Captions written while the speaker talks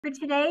For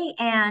today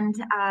and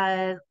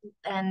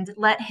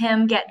let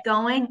him get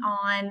going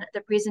on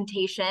the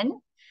presentation.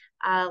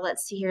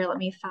 Let's see here. Let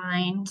me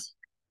find.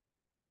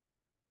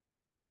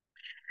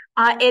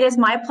 It is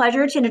my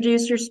pleasure to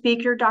introduce your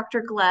speaker,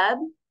 Dr. Gleb,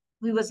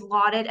 who was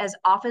lauded as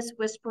office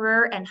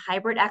whisperer and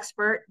hybrid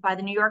expert by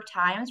the New York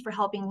Times for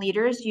helping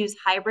leaders use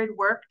hybrid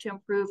work to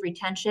improve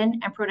retention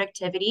and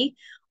productivity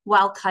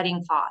while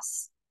cutting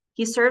costs.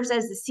 He serves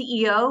as the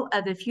CEO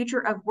of the Future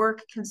of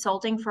Work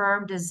consulting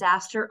firm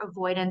Disaster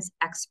Avoidance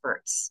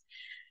Experts.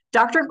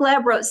 Dr.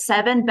 Gleb wrote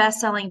 7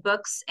 best-selling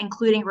books,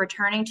 including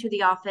Returning to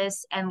the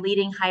Office and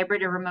Leading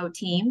Hybrid and Remote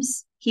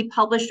Teams. He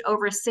published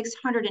over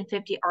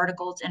 650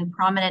 articles in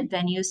prominent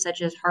venues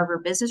such as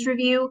Harvard Business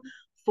Review,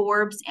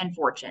 Forbes, and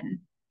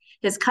Fortune.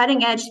 His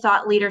cutting-edge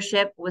thought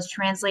leadership was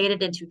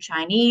translated into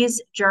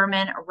Chinese,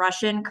 German,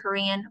 Russian,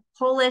 Korean,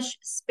 Polish,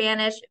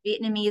 Spanish,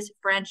 Vietnamese,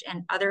 French,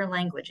 and other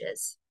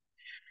languages.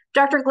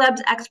 Dr.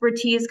 Gleb's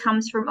expertise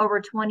comes from over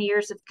 20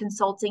 years of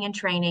consulting and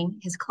training.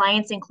 His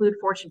clients include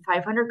Fortune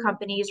 500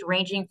 companies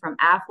ranging from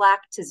Aflac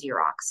to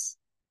Xerox.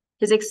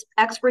 His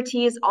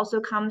expertise also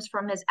comes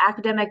from his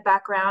academic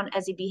background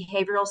as a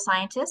behavioral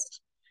scientist.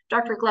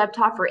 Dr. Gleb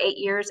taught for 8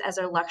 years as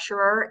a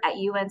lecturer at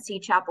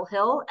UNC Chapel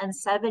Hill and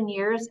 7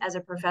 years as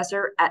a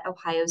professor at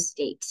Ohio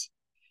State.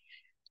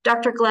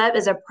 Dr. Gleb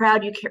is a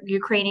proud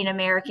Ukrainian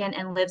American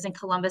and lives in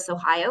Columbus,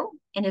 Ohio.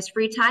 In his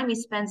free time, he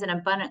spends an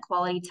abundant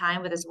quality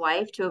time with his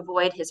wife to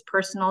avoid his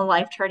personal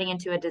life turning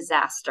into a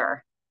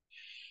disaster.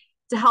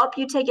 To help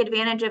you take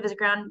advantage of his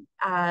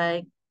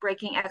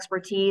groundbreaking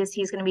expertise,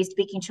 he's going to be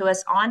speaking to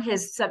us on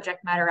his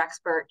subject matter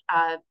expert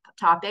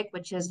topic,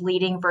 which is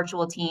leading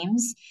virtual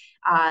teams.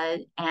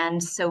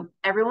 And so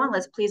everyone,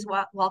 let's please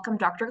welcome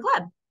Dr.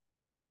 Gleb.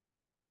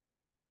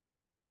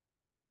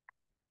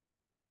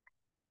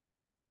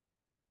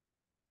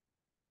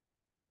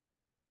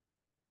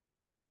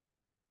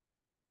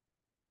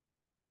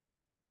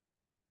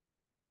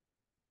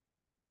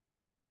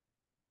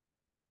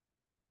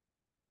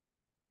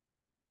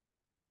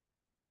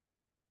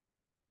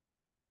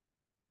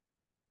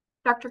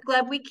 Dr.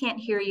 Gleb, we can't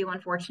hear you,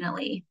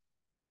 unfortunately.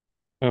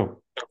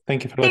 Oh,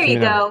 thank you for There letting you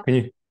me know. go. Can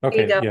you? There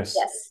you Okay, go. yes.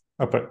 Yes.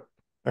 Okay,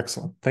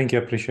 excellent. Thank you.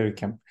 I appreciate it,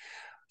 Kim.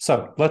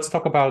 So let's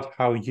talk about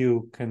how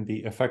you can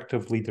be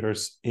effective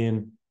leaders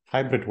in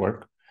hybrid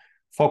work,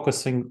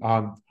 focusing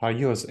on how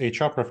you as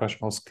HR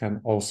professionals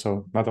can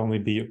also not only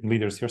be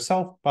leaders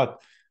yourself,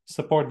 but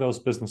support those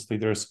business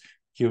leaders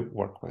you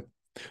work with.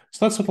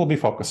 So that's what we'll be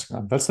focusing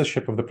on. That's the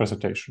shape of the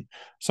presentation.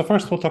 So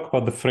first, we'll talk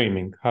about the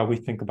framing, how we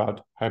think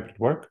about hybrid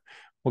work.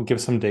 We'll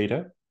give some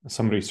data,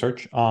 some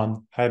research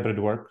on hybrid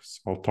work. So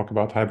we'll talk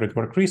about hybrid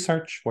work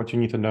research, what you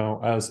need to know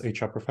as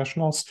HR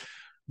professionals,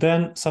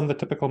 then some of the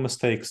typical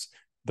mistakes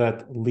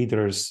that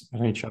leaders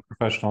and HR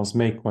professionals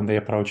make when they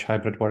approach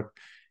hybrid work.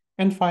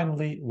 And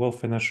finally, we'll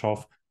finish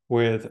off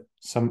with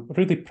some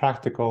really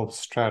practical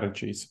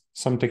strategies,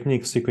 some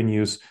techniques you can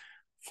use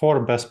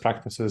for best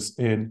practices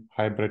in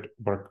hybrid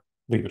work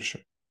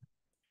leadership.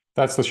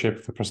 That's the shape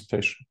of the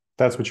presentation.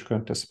 That's what you can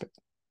anticipate.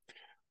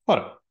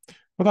 But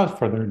without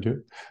further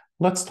ado,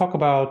 let's talk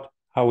about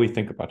how we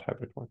think about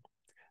hybrid work.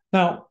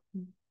 Now,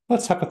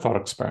 let's have a thought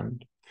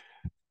experiment.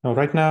 Now,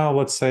 right now,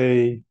 let's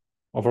say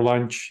over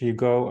lunch, you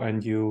go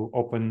and you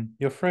open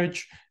your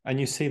fridge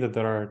and you see that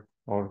there are,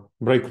 or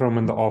break room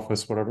in the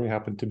office, whatever you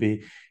happen to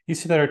be, you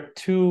see there are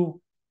 2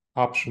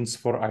 options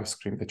for ice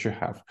cream that you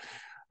have.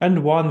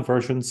 And one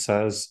version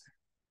says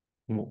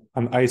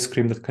an ice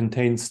cream that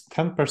contains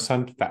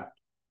 10% fat.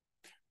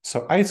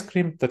 So ice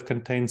cream that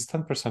contains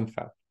 10%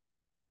 fat.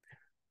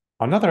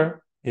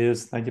 Another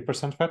is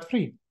 90%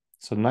 fat-free.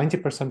 So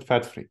 90%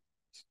 fat-free.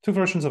 2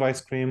 versions of ice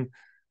cream,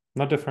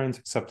 no difference,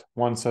 except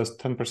one says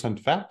 10%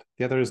 fat,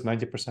 the other is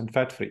 90%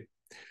 fat-free.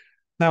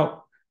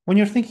 Now, when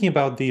you're thinking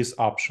about these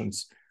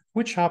options,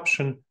 which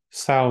option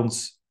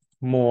sounds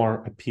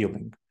more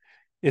appealing?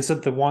 Is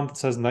it the one that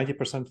says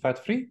 90%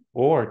 fat-free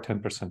or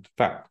 10%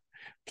 fat?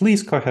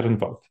 Please go ahead and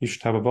vote. You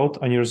should have a vote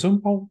on your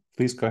Zoom poll.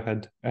 Please go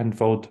ahead and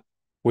vote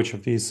which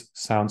of these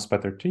sounds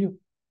better to you.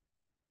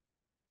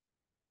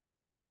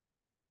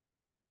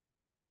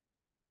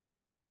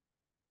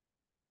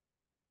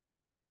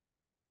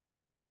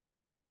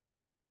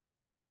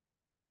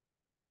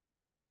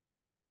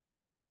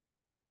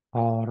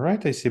 All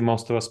right, I see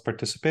most of us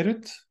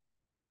participated.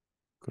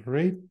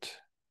 Great.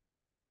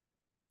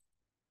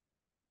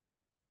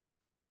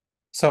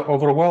 So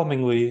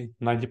overwhelmingly,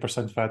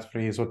 90%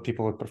 fat-free is what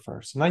people would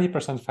prefer. So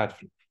 90%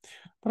 fat-free.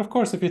 But of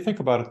course, if you think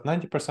about it,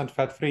 90%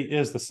 fat-free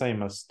is the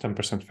same as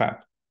 10%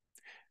 fat.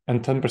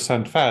 And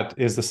 10% fat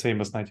is the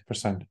same as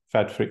 90%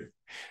 fat-free.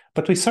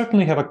 But we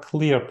certainly have a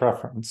clear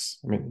preference.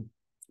 I mean,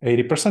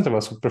 80% of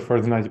us would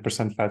prefer the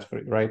 90%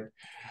 fat-free, right?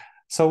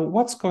 So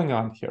what's going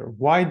on here?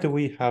 Why do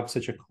we have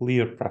such a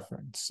clear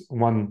preference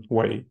one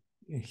way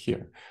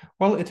here?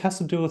 Well, it has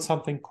to do with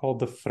something called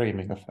the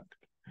framing effect.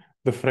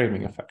 The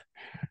framing effect.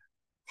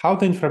 How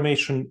the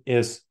information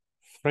is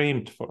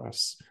framed for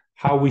us,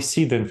 how we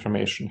see the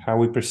information, how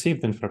we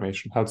perceive the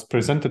information, how it's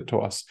presented to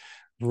us,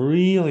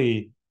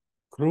 really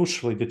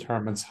crucially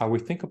determines how we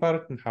think about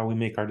it and how we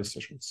make our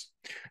decisions.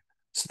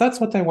 So that's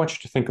what I want you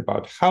to think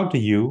about. How do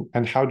you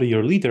and how do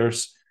your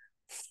leaders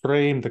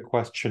frame the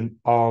question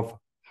of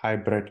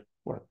hybrid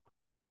work?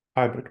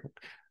 Hybrid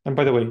work. And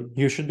by the way,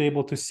 you should be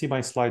able to see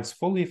my slides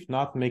fully. If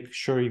not, make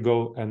sure you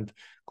go and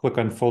click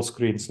on full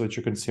screen so that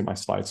you can see my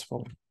slides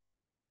fully.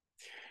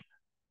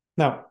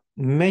 Now,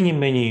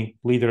 many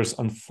leaders,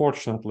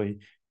 unfortunately,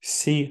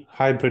 see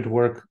hybrid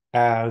work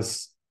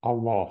as a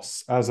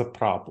loss, as a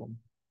problem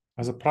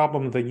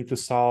they need to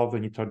solve, they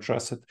need to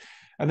address it.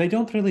 And they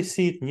don't really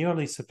see it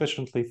nearly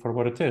sufficiently for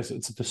what it is.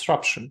 It's a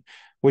disruption,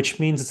 which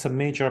means it's a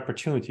major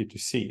opportunity to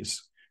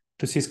seize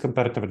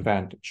competitive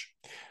advantage.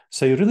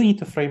 So you really need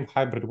to frame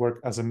hybrid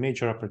work as a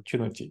major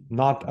opportunity,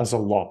 not as a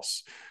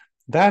loss.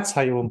 That's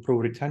how you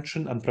improve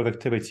retention and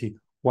productivity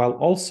while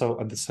also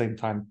at the same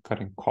time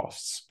cutting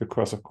costs.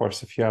 Because of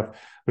course, if you have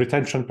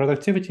retention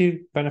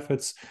productivity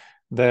benefits,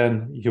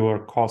 then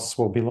your costs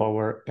will be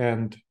lower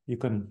and you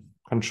can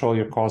control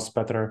your costs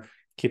better,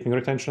 keeping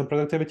retention and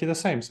productivity the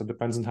same. So it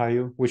depends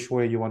on which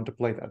way you want to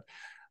play that.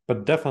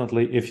 But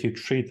definitely, if you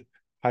treat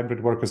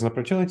hybrid work as an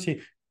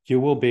opportunity, you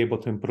will be able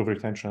to improve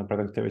retention and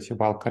productivity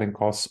while cutting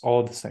costs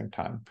all at the same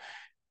time.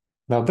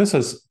 Now, this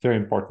is very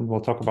important.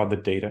 We'll talk about the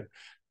data.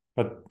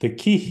 But the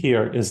key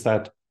here is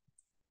that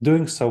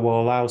doing so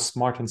will allow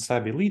smart and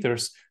savvy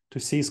leaders to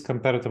seize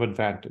competitive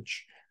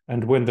advantage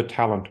and win the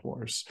talent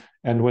wars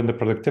and win the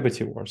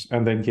productivity wars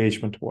and the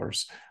engagement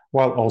wars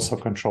while also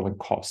controlling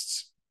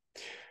costs.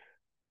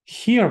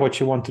 Here,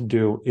 what you want to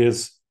do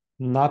is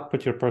not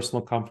put your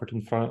personal comfort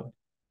in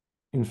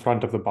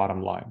front of the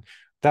bottom line.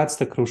 That's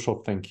the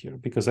crucial thing here,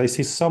 because I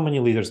see so many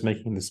leaders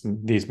making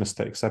these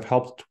mistakes. I've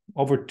helped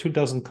over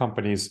 24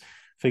 companies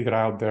figure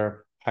out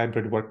their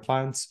hybrid work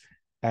plans.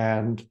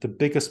 And the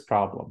biggest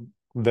problem,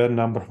 the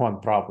number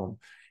one problem,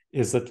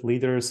 is that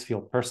leaders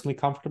feel personally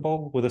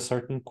comfortable with a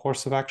certain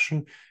course of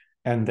action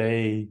and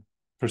they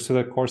pursue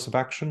that course of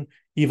action,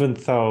 even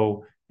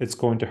though it's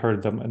going to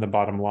hurt them in the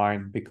bottom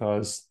line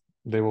because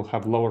they will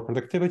have lower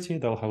productivity,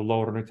 they'll have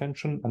lower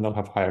retention, and they'll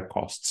have higher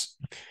costs.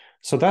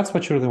 So that's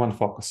what you really want to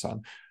focus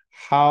on.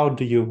 How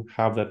do you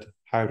have that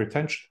high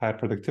retention, high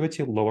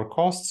productivity, lower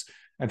costs,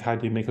 and how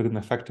do you make an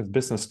effective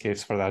business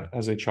case for that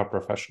as HR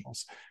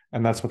professionals?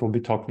 And that's what we'll be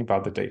talking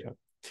about, the data.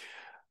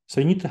 So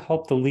you need to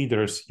help the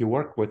leaders you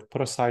work with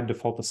put aside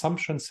default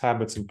assumptions,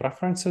 habits, and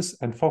preferences,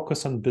 and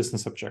focus on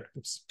business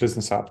objectives,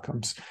 business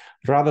outcomes,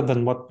 rather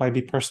than what might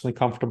be personally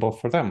comfortable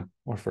for them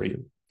or for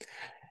you.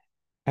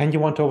 And you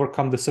want to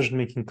overcome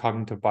decision-making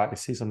cognitive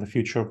biases on the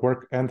future of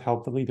work and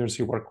help the leaders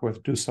you work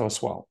with do so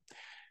as well.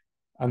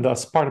 And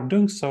as part of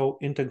doing so,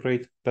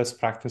 integrate best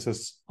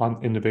practices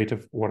on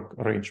innovative work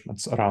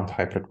arrangements around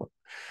hybrid work.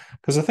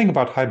 Because the thing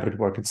about hybrid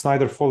work, it's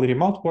neither fully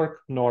remote work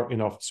nor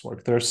in-office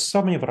work. There are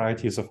so many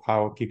varieties of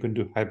how you can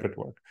do hybrid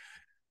work.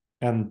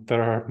 And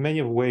there are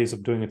many ways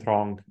of doing it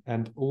wrong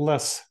and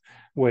less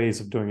ways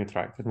of doing it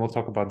right. And we'll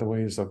talk about the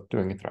ways of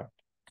doing it right.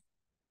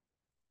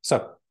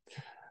 So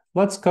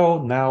let's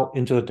go now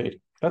into the data.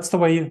 That's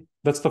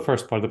the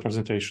first part of the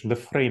presentation, the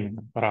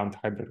framing around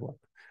hybrid work.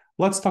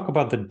 Let's talk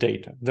about the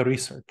data, the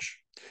research.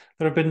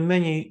 There have been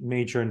many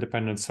major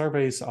independent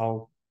surveys.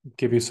 I'll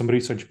give you some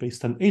research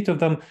based on 8 of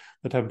them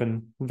that have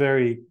been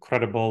very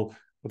credible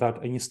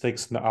without any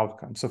stakes in the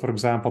outcome. So for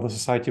example, the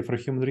Society for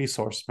Human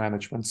Resource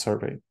Management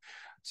survey,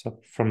 so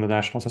from the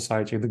National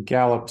Society, the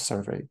Gallup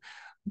survey,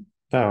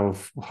 the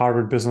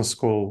Harvard Business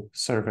School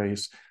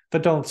surveys,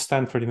 the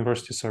Stanford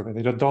University survey,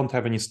 they don't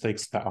have any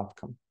stakes in the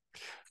outcome.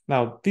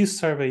 Now, these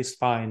surveys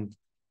find,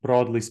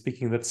 broadly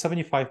speaking, that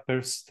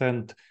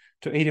 75%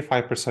 to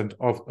 85%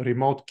 of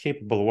remote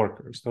capable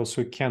workers, those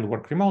who can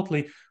work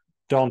remotely,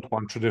 don't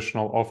want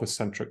traditional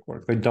office-centric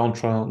work. They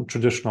don't want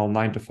traditional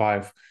 9 to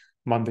 5,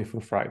 Monday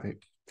through Friday.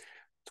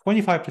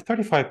 25 to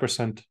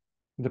 35%,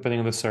 depending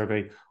on the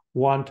survey,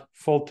 want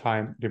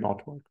full-time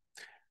remote work.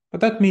 But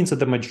that means that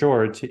the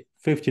majority,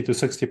 50 to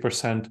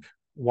 60%,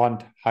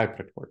 want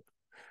hybrid work.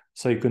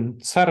 So you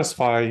can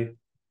satisfy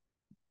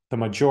the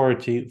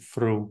majority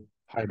through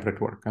hybrid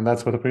work, and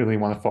that's what I really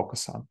want to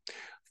focus on.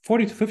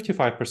 40 to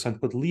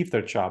 55% would leave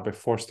their job if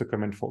forced to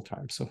come in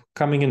full-time. So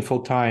coming in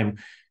full-time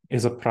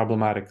is a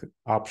problematic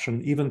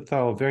option, even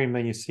though very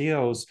many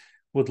CEOs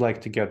would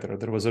like to get there.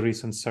 There was a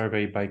recent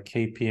survey by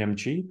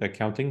KPMG,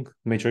 the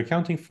major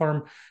accounting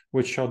firm,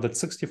 which showed that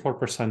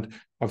 64%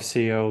 of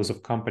CEOs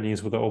of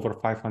companies with over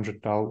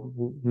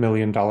 $500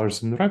 million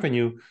in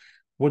revenue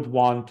would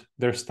want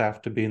their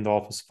staff to be in the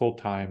office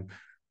full-time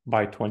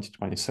by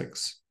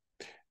 2026.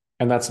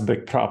 And that's a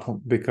big problem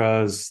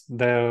because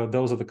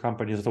those are the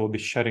companies that will be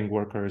shedding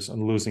workers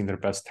and losing their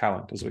best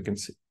talent, as we can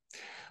see.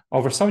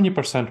 Over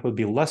 70% would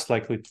be less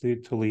likely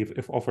to leave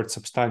if offered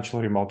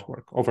substantial remote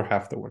work, over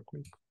half the work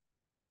week.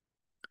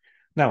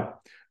 Now,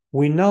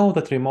 we know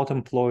that remote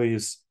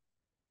employees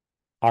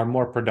are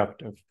more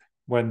productive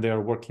when they're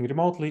working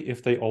remotely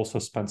if they also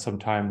spend some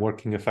time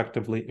working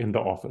effectively in the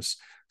office.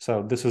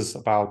 So this is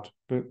about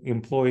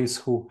employees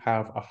who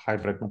have a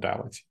hybrid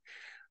modality.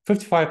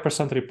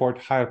 55% report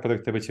higher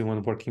productivity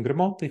when working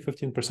remotely,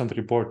 15%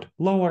 report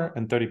lower,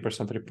 and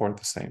 30% report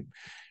the same.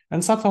 And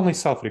it's not only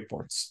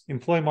self-reports.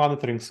 Employee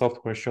monitoring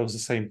software shows the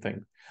same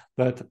thing,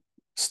 that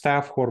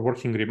staff who are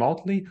working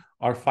remotely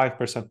are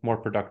 5% more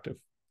productive.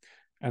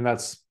 And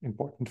that's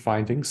important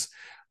findings.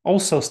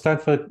 Also,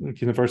 Stanford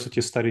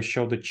University studies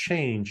show the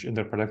change in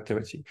their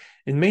productivity.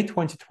 In May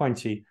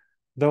 2020,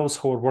 those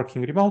who were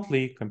working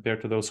remotely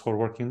compared to those who were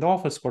working in the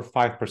office were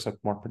 5%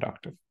 more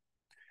productive.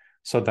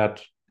 So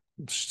that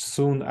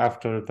soon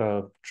after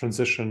the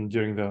transition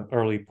during the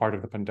early part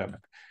of the pandemic.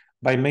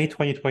 By May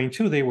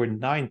 2022, they were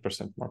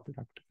 9% more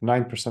productive,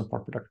 9%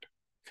 more productive.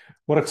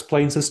 What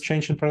explains this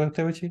change in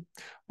productivity?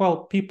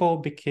 Well, people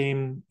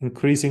became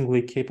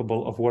increasingly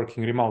capable of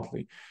working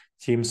remotely.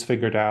 Teams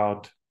figured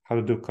out how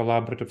to do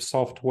collaborative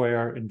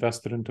software,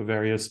 invested into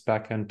various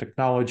back-end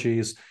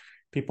technologies,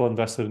 people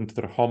invested into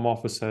their home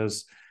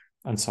offices,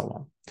 and so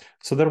on.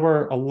 So there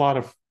were a lot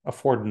of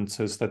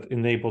affordances that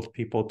enabled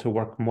people to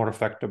work more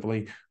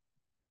effectively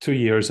 2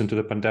 years into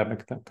the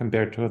pandemic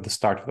compared to the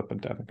start of the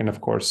pandemic. And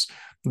of course,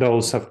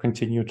 those have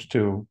continued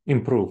to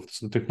improve.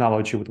 So the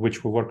technology with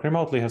which we work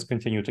remotely has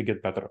continued to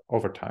get better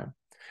over time.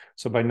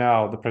 So by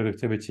now, the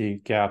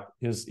productivity gap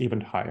is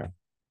even higher.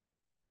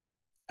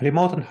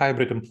 Remote and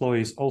hybrid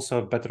employees also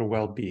have better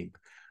well-being.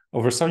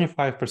 Over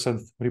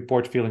 75%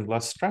 report feeling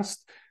less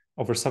stressed,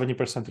 over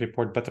 70%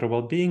 report better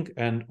well-being,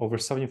 and over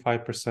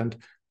 75%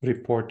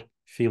 report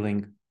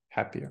feeling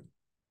happier.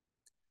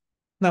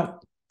 Now,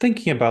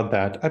 thinking about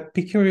that, I'd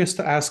be curious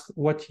to ask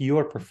what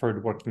your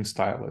preferred working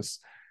style is.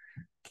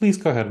 Please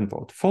go ahead and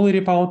vote. Fully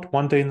remote,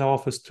 1 day in the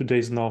office, 2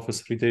 days in the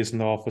office, 3 days in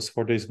the office,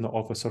 4 days in the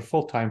office, or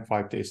full-time,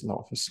 5 days in the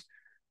office.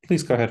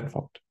 Please go ahead and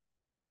vote.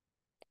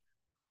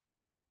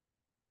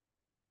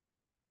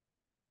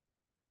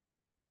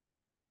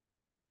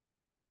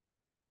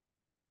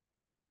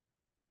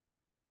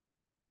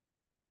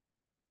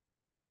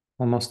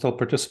 Almost still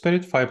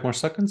participated. 5 more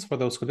seconds for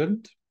those who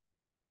didn't.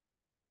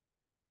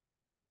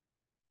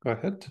 Go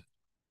ahead.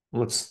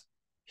 Let's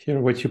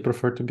hear what you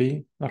prefer to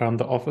be around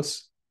the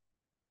office.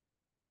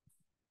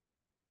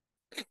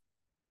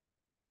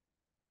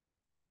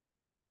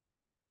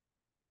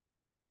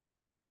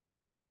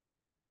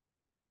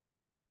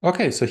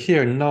 Okay, so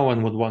here no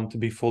one would want to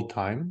be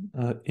full-time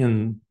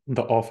in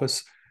the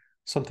office.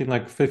 Something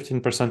like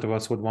 15% of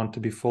us would want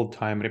to be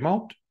full-time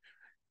remote.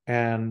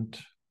 And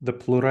the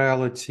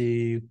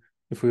plurality,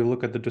 if we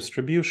look at the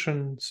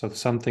distribution, so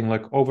something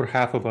like over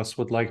half of us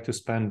would like to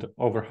spend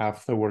over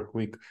half the work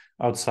week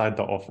outside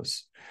the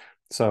office.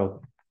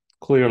 So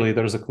clearly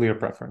there's a clear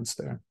preference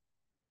there.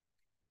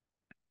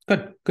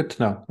 Good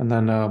to know. And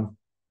then,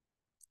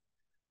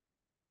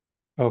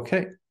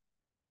 okay.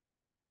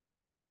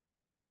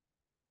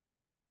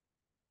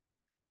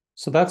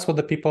 So that's what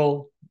the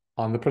people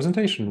on the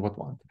presentation would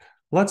want.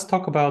 Let's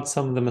talk about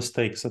some of the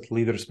mistakes that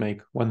leaders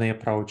make when they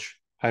approach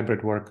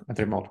hybrid work and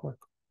remote work.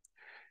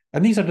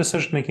 And these are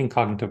decision-making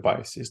cognitive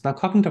biases. Now,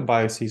 cognitive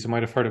biases, you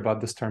might have heard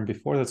about this term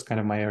before. That's kind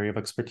of my area of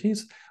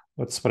expertise.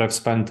 That's what I've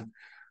spent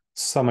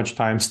so much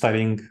time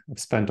studying. I've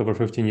spent over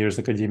 15 years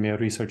in academia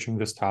researching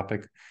this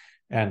topic,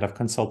 and I've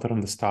consulted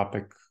on this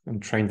topic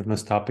and trained on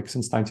this topic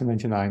since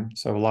 1999.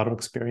 So I have a lot of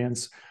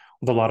experience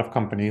with a lot of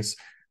companies,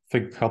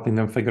 helping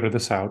them figure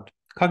this out.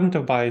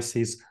 Cognitive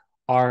biases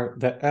are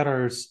the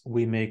errors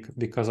we make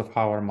because of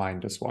how our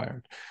mind is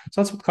wired. So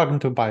that's what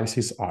cognitive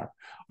biases are.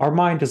 Our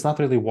mind is not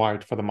really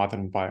wired for the modern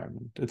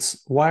environment.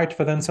 It's wired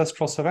for the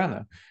ancestral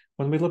savanna,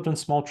 when we lived in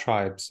small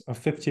tribes of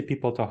 50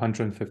 people to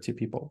 150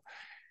 people.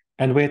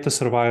 And we had to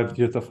survive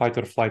due to the fight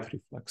or flight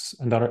reflex.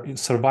 And our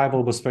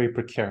survival was very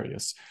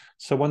precarious.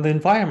 So when the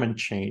environment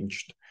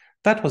changed,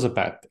 that was a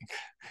bad thing.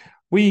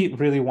 We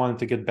really wanted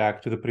to get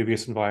back to the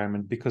previous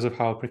environment because of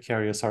how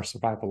precarious our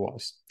survival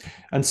was.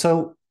 And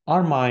so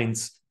our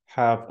minds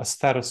have a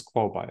status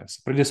quo bias,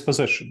 a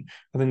predisposition,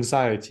 an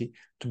anxiety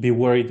to be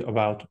worried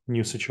about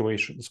new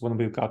situations when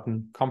we've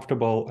gotten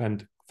comfortable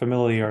and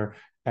familiar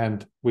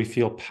and we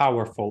feel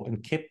powerful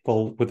and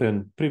capable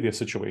within previous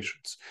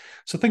situations.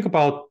 So think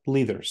about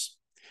leaders.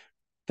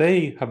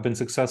 They have been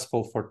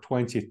successful for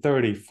 20,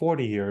 30,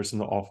 40 years in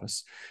the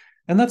office.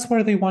 And that's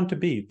where they want to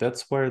be.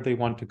 That's where they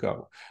want to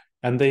go.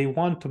 And they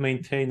want to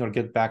maintain or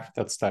get back to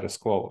that status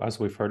quo, as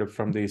we've heard it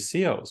from the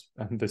CEOs.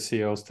 And the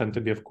CEOs tend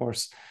to be, of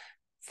course,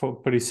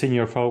 pretty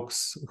senior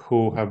folks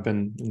who have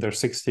been in their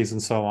 60s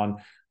and so on,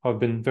 who have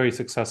been very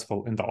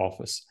successful in the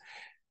office.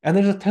 And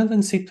there's a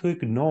tendency to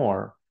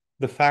ignore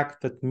the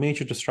fact that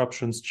major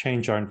disruptions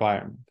change our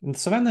environment. In the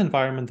Savannah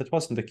environment, that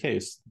wasn't the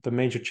case. The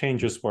major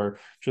changes were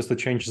just the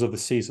changes of the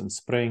season,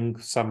 spring,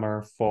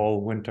 summer,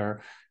 fall,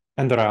 winter,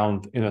 and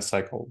around in a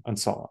cycle, and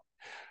so on.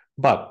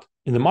 But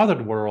in the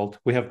modern world,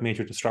 we have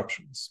major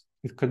disruptions.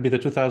 It could be the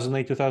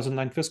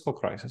 2008-2009 fiscal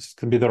crisis. It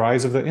could be the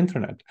rise of the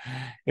internet.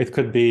 It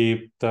could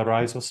be the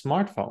rise of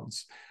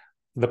smartphones,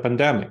 the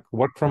pandemic,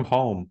 work from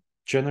home,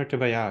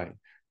 generative AI.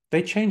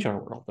 They change our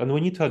world, and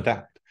we need to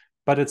adapt.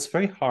 But it's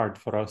very hard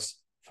for us,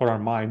 for our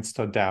minds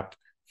to adapt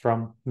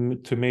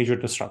to major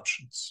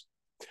disruptions.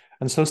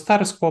 And so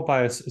status quo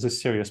bias is a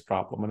serious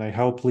problem, and I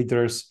help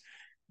leaders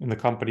in the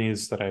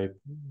companies that I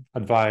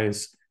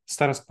advise,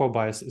 status quo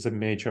bias is a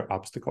major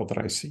obstacle that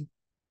I see.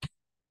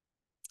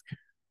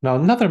 Now,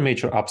 another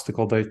major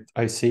obstacle that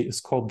I see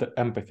is called the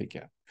empathy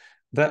gap.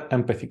 The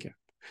empathy gap.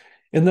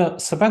 In the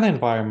Savannah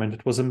environment,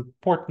 it was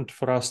important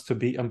for us to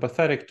be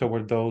empathetic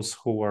toward those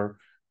who were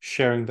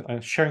sharing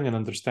and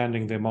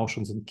understanding the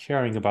emotions and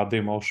caring about the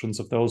emotions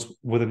of those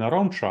within our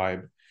own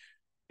tribe,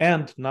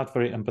 and not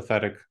very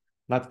empathetic,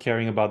 not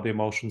caring about the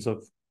emotions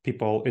of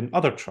people in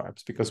other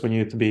tribes, because we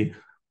needed to be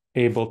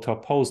able to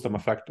oppose them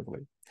effectively.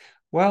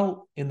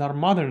 Well, in our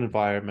modern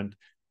environment,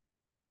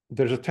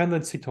 there's a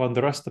tendency to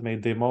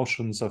underestimate the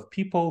emotions of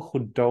people who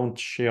don't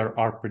share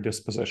our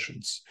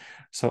predispositions.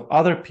 So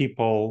other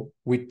people,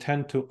 we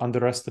tend to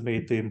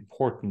underestimate the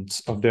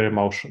importance of their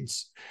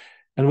emotions.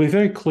 And we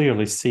very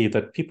clearly see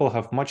that people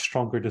have much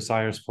stronger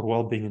desires for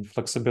well-being and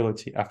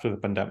flexibility after the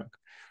pandemic.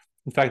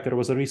 In fact, there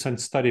was a recent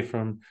study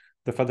from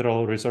the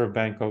Federal Reserve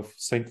Bank of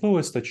St.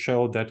 Louis that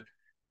showed that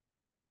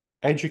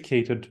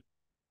educated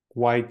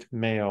white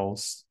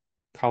males,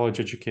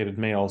 college-educated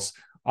males,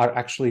 are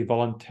actually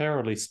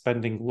voluntarily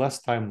spending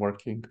less time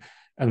working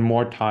and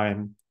more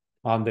time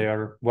on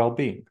their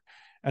well-being.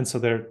 And so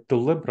they're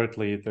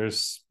deliberately,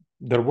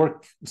 they're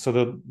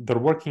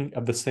working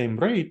at the same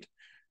rate,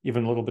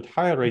 even a little bit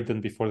higher rate than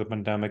before the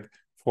pandemic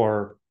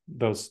for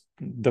those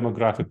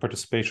demographic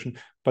participation,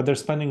 but they're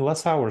spending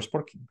less hours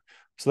working.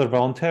 So they're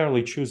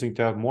voluntarily choosing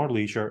to have more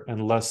leisure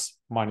and less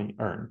money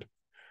earned.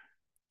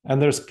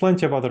 And there's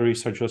plenty of other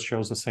research that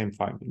shows the same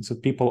findings,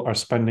 that people are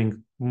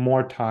spending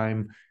more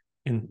time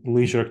in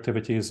leisure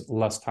activities,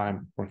 less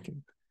time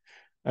working.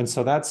 And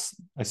so that's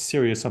a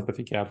serious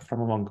empathy gap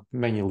from among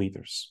many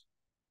leaders.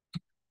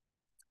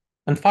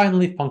 And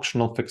finally,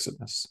 functional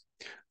fixedness.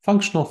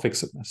 Functional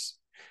fixedness.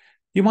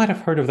 You might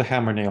have heard of the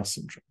hammer-nail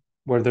syndrome,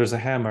 where there's a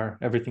hammer,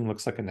 everything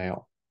looks like a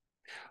nail.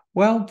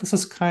 Well, this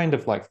is kind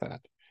of like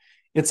that.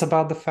 It's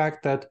about the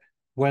fact that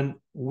when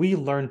we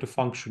learn to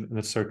function in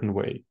a certain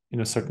way, in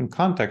a certain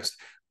context,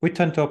 we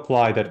tend to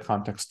apply that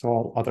context to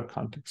all other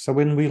contexts. So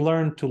when we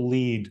learn to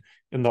lead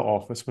in the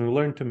office, when we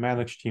learn to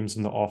manage teams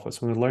in the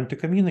office, when we learn to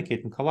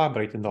communicate and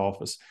collaborate in the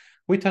office,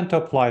 we tend to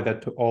apply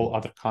that to all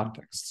other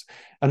contexts.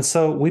 And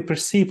so we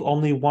perceive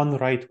only one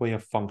right way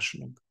of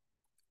functioning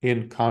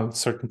in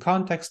certain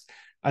context,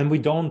 and we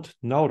don't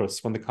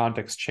notice when the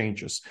context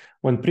changes,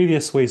 when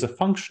previous ways of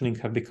functioning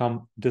have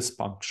become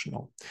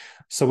dysfunctional.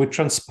 So we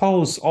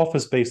transpose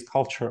office-based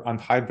culture on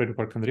hybrid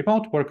work and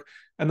remote work,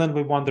 and then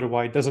we wonder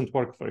why it doesn't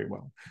work very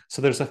well.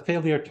 So there's a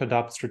failure to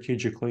adapt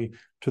strategically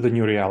to the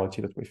new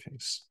reality that we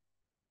face.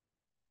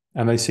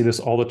 And I see this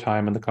all the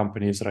time in the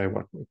companies that I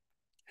work with.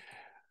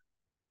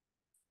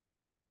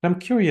 I'm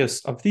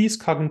curious, of these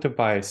cognitive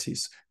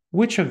biases,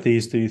 which of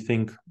these do you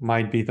think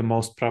might be the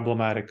most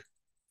problematic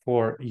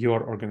for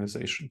your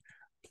organization?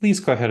 Please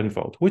go ahead and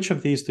vote. Which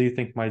of these do you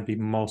think might be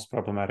most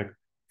problematic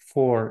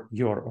for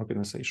your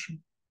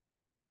organization?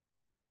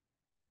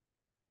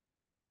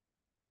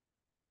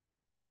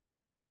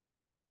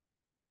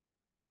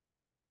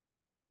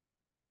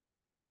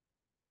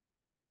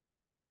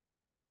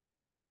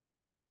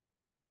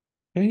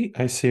 Okay,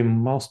 I see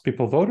most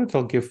people voted.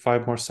 I'll give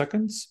 5 more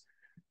seconds.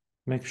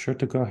 Make sure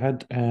to go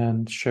ahead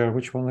and share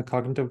which one of the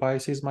cognitive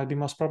biases might be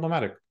most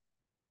problematic.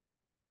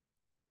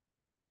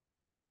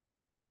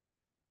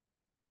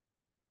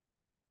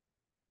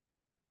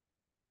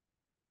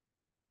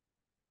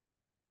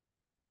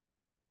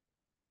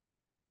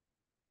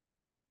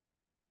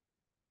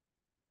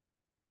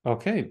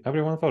 Okay,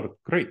 everyone voted.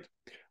 Great.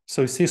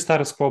 So you see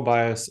status quo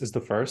bias is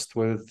the first,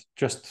 with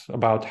just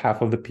about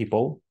half of the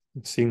people,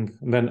 seeing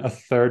then a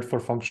third for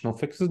functional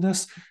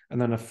fixedness,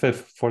 and then a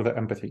fifth for the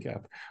empathy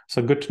gap.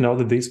 So good to know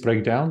that these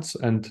breakdowns,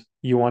 and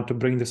you want to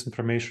bring this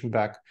information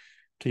back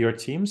to your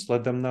teams,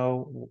 let them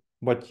know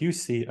what you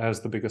see as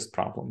the biggest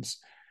problems.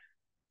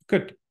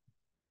 Good.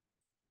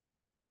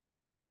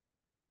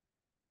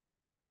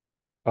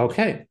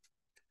 Okay.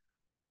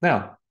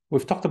 Now,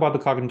 we've talked about the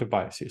cognitive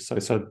biases. So I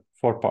said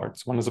 4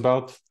 parts. One is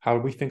about how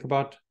we think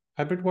about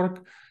hybrid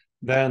work,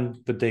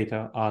 then the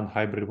data on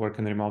hybrid work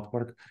and remote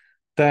work,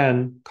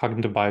 then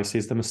cognitive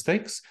biases, the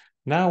mistakes.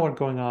 Now we're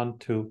going on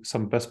to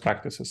some best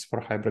practices for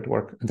hybrid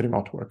work and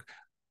remote work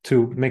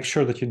to make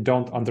sure that you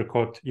don't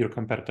undercut your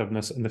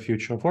competitiveness in the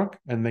future of work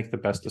and make the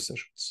best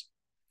decisions.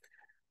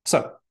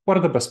 So what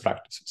are the best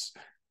practices?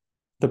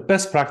 The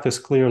best practice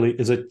clearly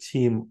is a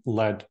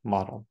team-led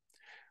model.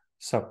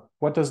 So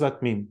what does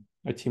that mean,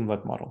 a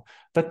team-led model?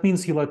 That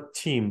means you let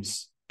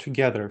teams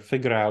together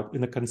figure out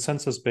in a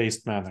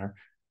consensus-based manner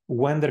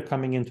when they're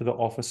coming into the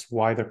office,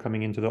 why they're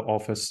coming into the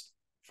office,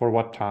 for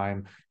what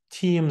time,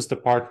 teams,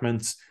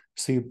 departments.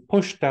 So you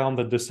push down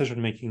the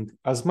decision-making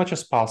as much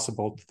as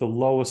possible to the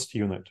lowest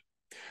unit.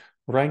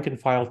 Rank and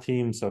file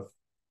teams of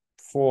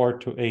 4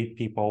 to 8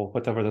 people,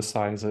 whatever the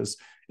size is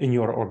in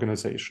your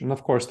organization.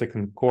 Of course, they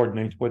can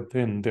coordinate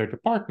within their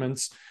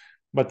departments,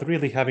 but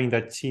really having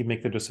that team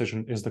make the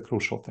decision is the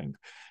crucial thing.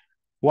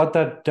 What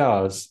that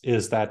does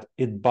is that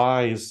it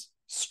buys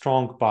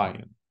strong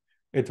buy-in.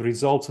 It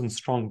results in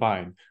strong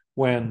buy-in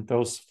when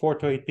those 4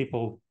 to 8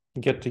 people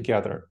get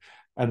together.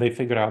 and they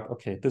figure out,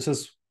 okay, this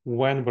is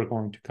when we're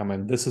going to come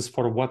in. This is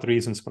for what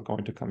reasons we're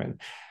going to come in.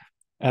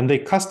 And they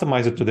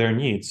customize it to their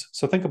needs.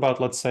 So think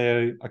about, let's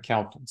say,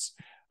 accountants.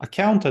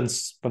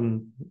 Accountants,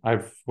 when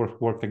I've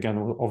worked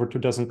again with over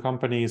 24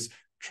 companies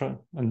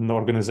and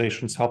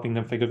organizations helping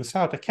them figure this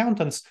out,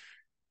 accountants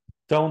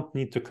don't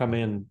need to come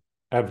in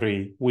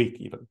every week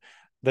even.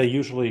 They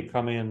usually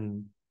come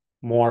in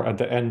more at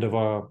the end of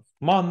a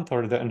month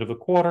or the end of a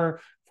quarter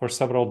for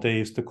several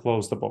days to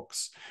close the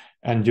books.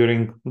 And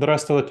during the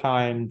rest of the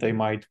time, they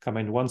might come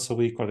in once a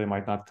week or they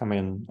might not come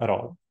in at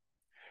all.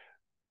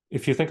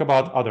 If you think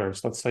about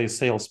others, let's say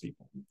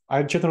salespeople,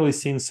 I've generally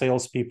seen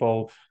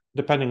salespeople,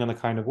 depending on the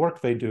kind of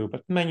work they do,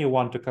 but many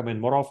want to come in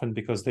more often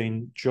because they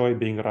enjoy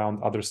being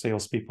around other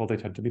salespeople. They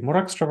tend to be more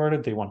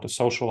extroverted. They want to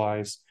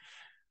socialize.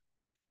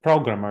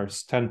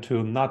 Programmers tend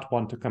to not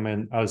want to come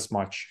in as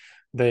much.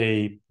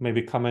 They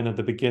maybe come in at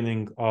the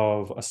beginning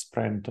of a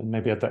sprint and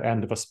maybe at the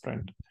end of a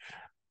sprint.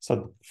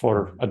 So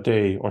for a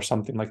day or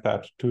something like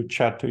that to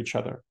chat to each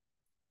other.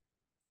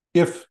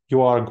 If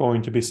you are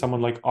going to be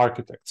someone like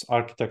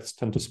architects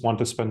tend to want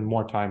to spend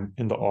more time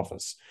in the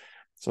office.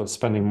 So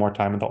spending more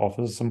time in the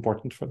office is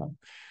important for them.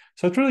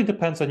 So it really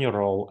depends on your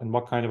role and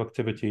what kind of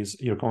activities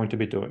you're going to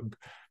be doing.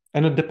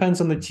 And it depends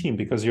on the team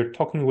because you're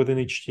talking within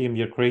each team,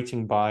 you're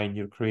creating buy-in,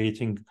 you're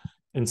creating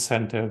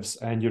incentives,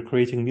 and you're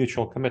creating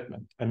mutual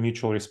commitment and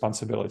mutual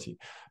responsibility.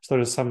 So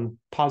there's some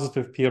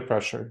positive peer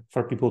pressure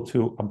for people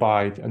to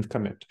abide and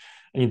commit.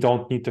 And you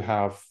don't need to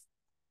have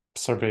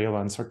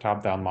surveillance or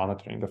top-down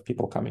monitoring of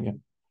people coming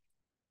in.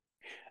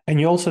 And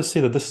you also see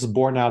that this is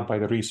borne out by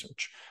the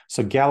research.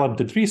 So Gallup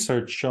did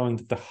research showing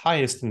that the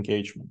highest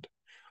engagement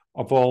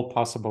of all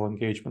possible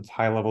engagements,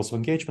 high levels of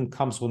engagement,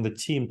 comes when the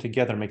team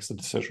together makes the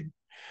decision.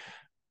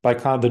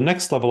 The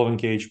next level of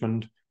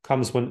engagement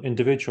comes when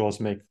individuals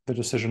make the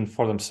decision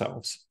for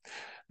themselves.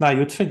 Now,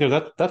 you'd figure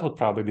that that would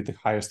probably be the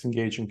highest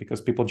engaging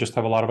because people just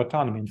have a lot of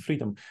autonomy and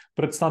freedom,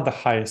 but it's not the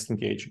highest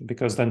engaging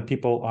because then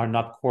people are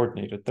not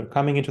coordinated. They're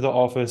coming into the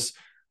office,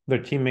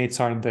 their teammates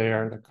aren't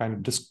there,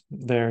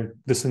 they're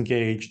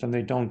disengaged, and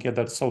they don't get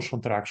that social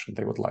interaction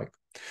they would like.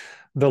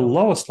 The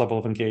lowest level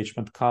of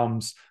engagement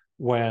comes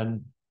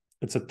when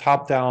it's a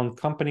top-down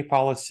company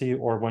policy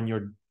or when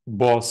your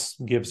boss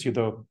gives you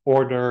the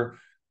order,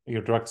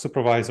 your direct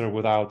supervisor,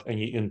 without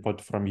any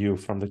input from you,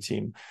 from the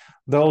team.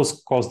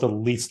 Those cause the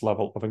least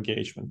level of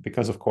engagement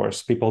because, of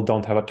course, people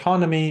don't have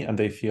autonomy and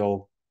they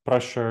feel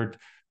pressured.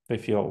 They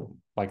feel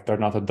like they're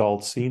not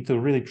adults. So you need to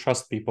really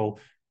trust people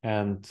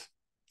and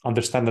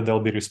understand that they'll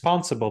be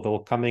responsible. They'll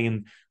come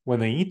in when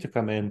they need to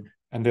come in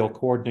and they'll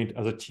coordinate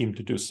as a team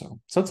to do so.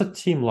 So it's a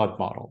team-led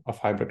model of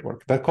hybrid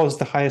work that causes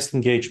the highest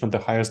engagement, the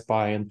highest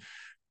buy-in,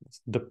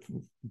 the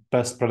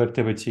best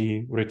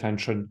productivity,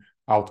 retention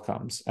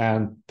outcomes,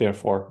 and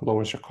therefore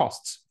lowers your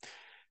costs.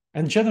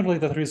 And generally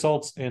that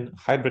results in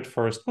hybrid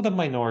first with a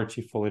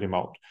minority fully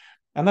remote.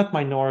 And that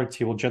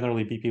minority will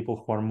generally be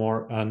people who are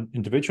more on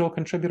individual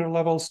contributor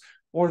levels,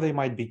 or they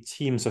might be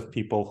teams of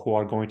people who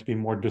are going to be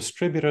more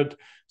distributed.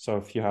 So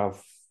if you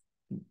have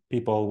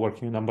people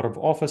working in a number of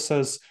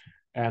offices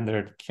and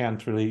they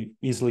can't really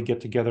easily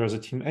get together as a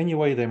team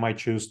anyway, they might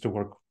choose to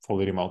work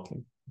fully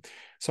remotely.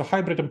 So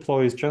hybrid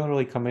employees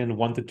generally come in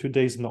 1 to 2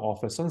 days in the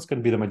office, and it's going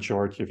to be the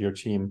majority of your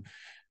team.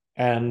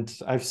 And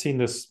I've seen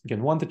this,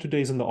 again, 1 to 2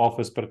 days in the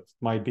office, but it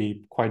might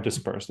be quite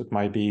dispersed. It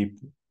might be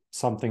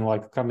something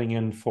like coming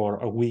in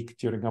for a week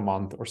during a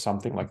month or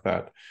something like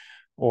that,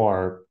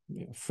 or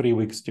 3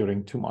 weeks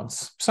during 2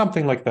 months,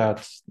 something like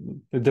that.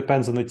 It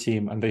depends on the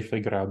team and they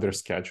figure out their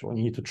schedule. And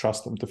you need to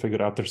trust them to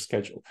figure out their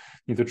schedule.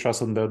 You need to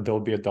trust them that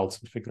they'll be adults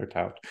and figure it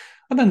out.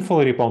 And then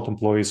fully remote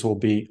employees will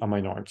be a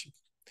minority.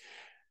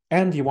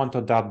 And you want to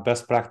adopt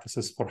best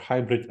practices for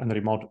hybrid and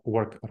remote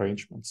work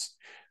arrangements.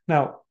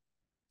 Now,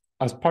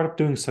 as part of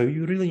doing so,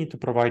 you really need to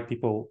provide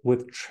people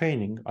with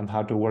training on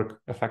how to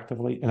work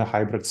effectively in a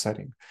hybrid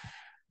setting,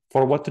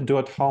 for what to do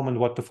at home and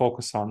what to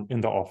focus on in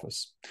the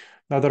office.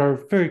 Now, there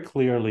are very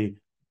clearly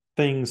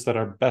things that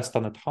are best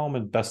done at home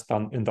and best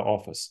done in the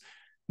office.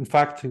 In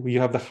fact,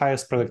 you have the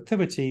highest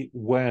productivity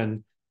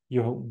when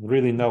you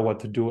really know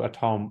what to do at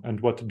home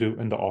and what to do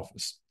in the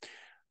office.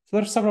 So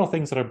there are several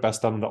things that are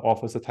best done in the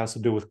office that has to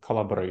do with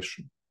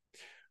collaboration.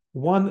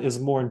 One is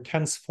more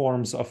intense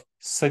forms of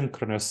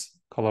synchronous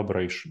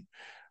collaboration,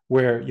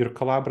 where you're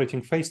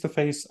collaborating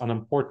face-to-face on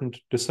important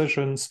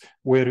decisions,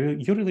 where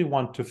you really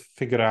want to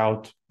figure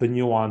out the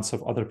nuance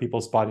of other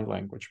people's body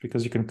language,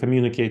 because you can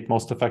communicate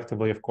most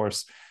effectively, of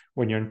course,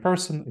 when you're in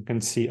person. You can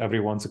see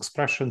everyone's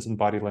expressions and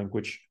body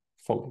language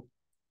fully.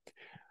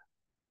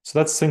 So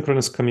that's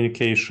synchronous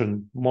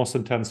communication, most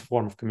intense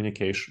form of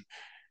communication.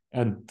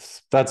 And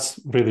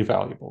that's really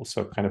valuable.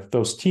 So kind of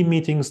those team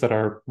meetings that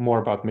are more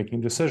about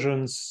making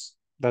decisions,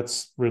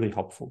 that's really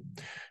helpful.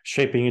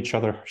 Shaping each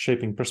other,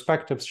 shaping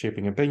perspectives,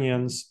 shaping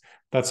opinions,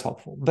 that's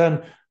helpful.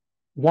 Then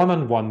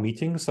one-on-one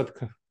meetings that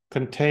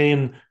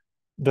contain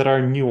that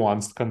are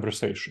nuanced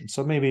conversations.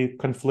 So maybe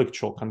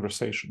conflictual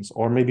conversations,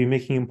 or maybe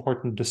making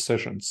important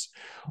decisions,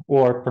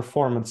 or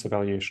performance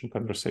evaluation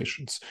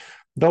conversations.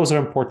 Those are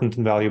important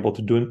and valuable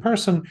to do in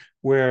person,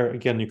 where,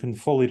 again, you can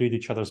fully read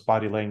each other's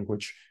body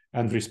language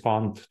and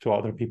respond to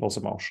other people's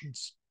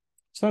emotions.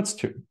 So that's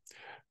two.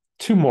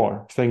 Two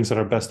more things that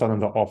are best done in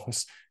the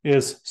office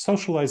is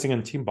socializing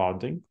and team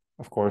bonding.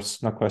 Of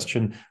course, no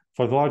question,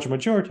 for the large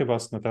majority of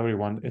us, not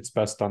everyone, it's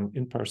best done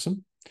in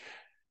person.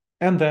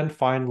 And then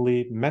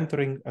finally,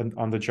 mentoring and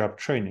on-the-job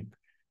training.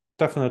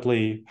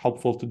 Definitely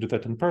helpful to do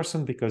that in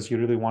person because you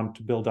really want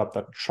to build up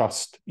that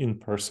trust in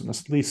person.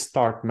 At least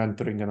start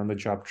mentoring and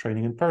on-the-job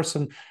training in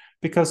person,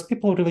 because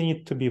people really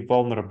need to be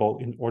vulnerable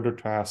in order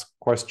to ask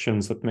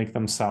questions that make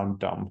them sound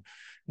dumb.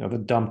 You know, the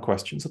dumb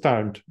questions that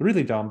aren't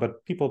really dumb,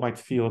 but people might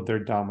feel they're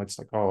dumb. It's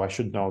like, oh, I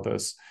should know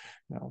this.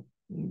 You know,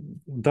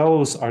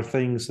 those are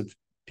things that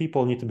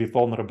people need to be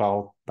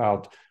vulnerable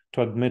about,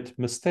 to admit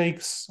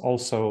mistakes.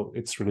 Also,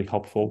 it's really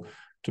helpful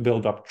to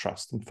build up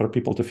trust and for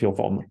people to feel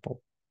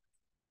vulnerable.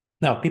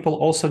 Now, people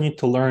also need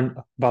to learn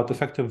about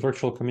effective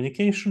virtual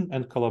communication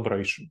and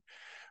collaboration.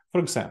 For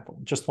example,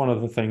 just one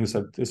of the things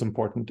that is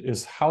important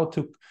is how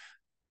to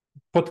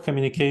put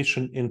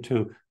communication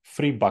into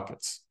three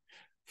buckets.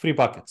 Three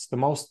buckets: the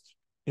most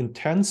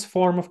intense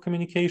form of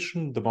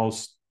communication, the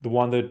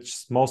one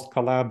that's most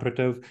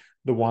collaborative,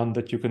 the one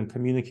that you can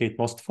communicate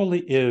most fully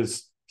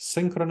is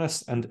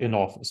synchronous and in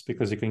office,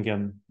 because you can,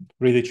 again,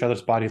 read each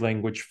other's body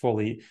language,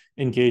 fully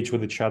engage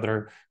with each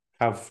other,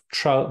 have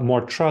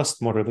more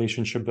trust, more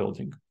relationship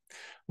building.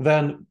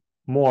 Then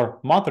more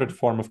moderate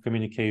form of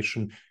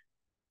communication,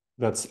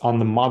 that's on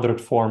the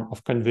moderate form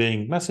of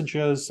conveying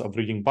messages, of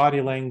reading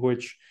body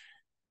language,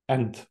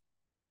 and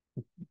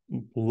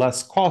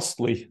less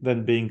costly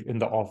than being in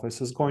the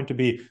office, is going to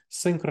be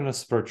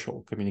synchronous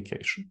virtual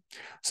communication.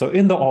 So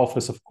in the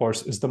office, of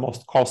course, is the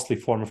most costly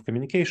form of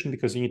communication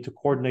because you need to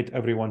coordinate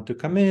everyone to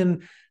come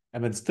in,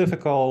 and it's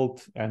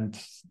difficult and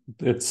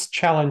it's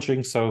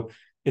challenging. So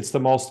it's the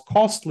most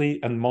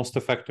costly and most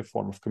effective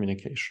form of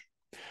communication.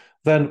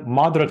 Then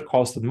moderate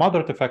cost and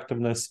moderate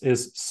effectiveness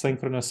is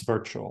synchronous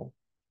virtual.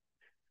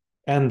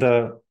 And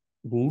the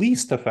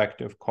least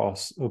effective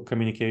cost of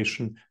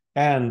communication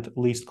and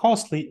least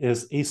costly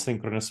is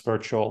asynchronous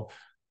virtual.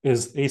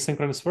 Is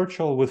asynchronous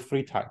virtual with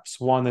three types.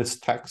 One is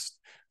text,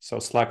 so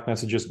Slack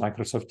messages,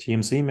 Microsoft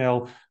Teams,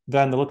 email.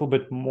 Then a little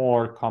bit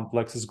more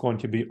complex is going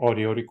to be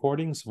audio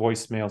recordings,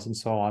 voicemails, and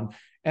so on,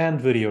 and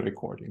video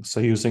recordings. So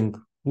using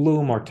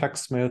Loom or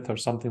TextSmith or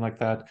something like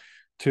that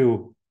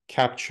to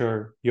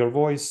capture your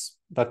voice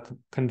that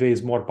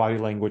conveys more body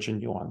language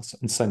and nuance,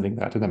 and sending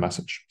that in a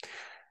message.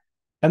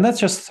 And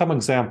that's just some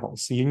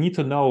examples. You need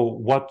to know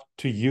what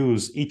to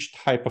use each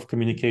type of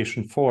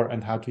communication for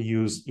and how to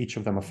use each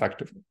of them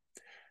effectively.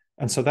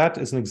 And so that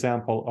is an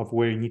example of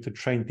where you need to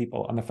train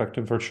people on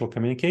effective virtual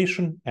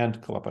communication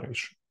and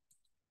collaboration.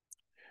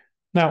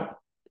 Now,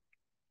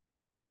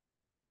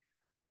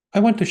 I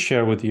want to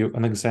share with you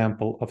an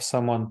example of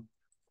someone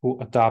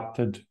who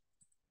adopted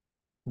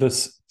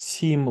this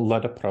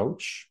team-led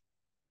approach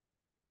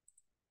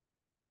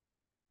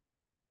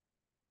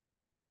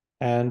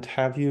and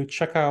have you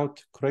check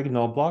out Craig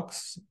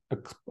Knobloch's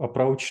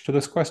approach to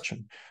this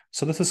question.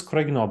 So this is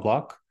Craig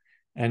Knobloch,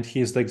 and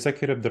he is the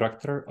executive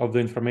director of the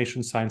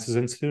Information Sciences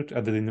Institute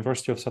at the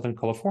University of Southern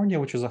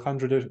California, which is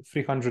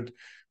 300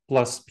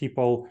 plus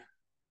people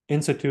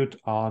institute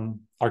on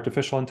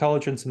artificial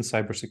intelligence and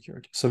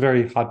cybersecurity. So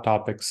very hot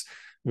topics,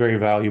 very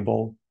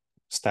valuable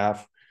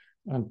staff,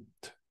 and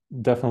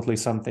definitely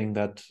something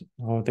that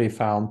they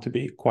found to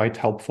be quite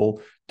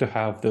helpful to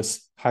have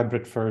this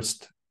hybrid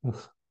first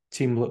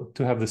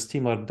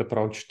team-led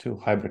approach to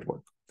hybrid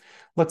work.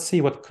 Let's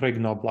see what Craig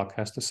Knobloch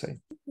has to say.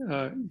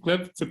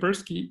 Gleb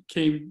Tsibursky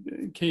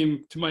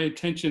came to my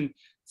attention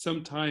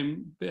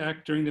sometime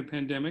back during the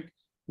pandemic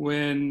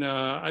when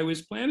I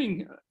was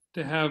planning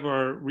to have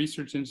our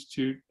research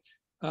institute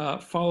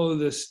follow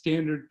the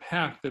standard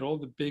path that all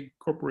the big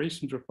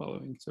corporations were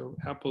following. So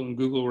Apple and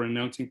Google were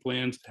announcing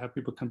plans to have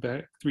people come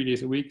back 3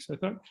 days a week. So I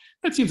thought,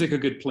 that seems like a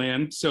good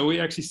plan. So we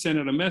actually sent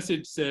out a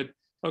message, said,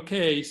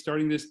 okay,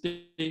 starting this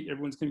date,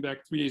 everyone's coming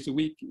back 3 days a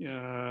week,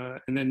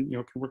 and then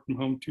can work from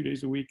home 2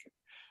 days a week.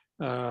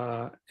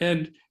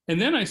 And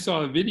then I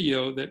saw a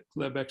video that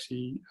Gleb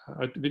actually,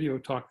 a video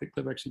talk that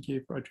Gleb actually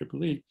gave for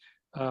IEEE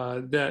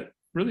that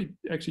really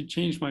actually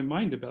changed my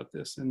mind about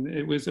this. And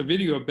it was a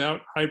video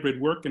about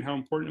hybrid work and how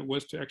important it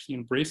was to actually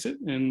embrace it.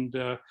 And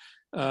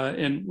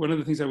one of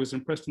the things I was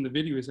impressed in the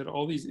video is that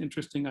all these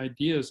interesting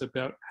ideas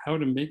about how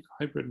to make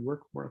hybrid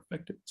work more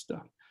effective and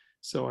stuff.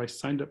 So I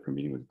signed up for a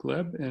meeting with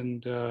Gleb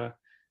and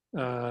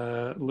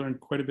learned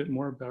quite a bit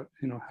more about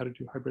how to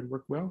do hybrid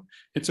work well.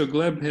 And so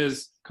Gleb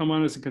has come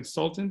on as a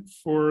consultant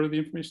for the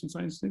Information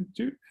Science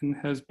Institute and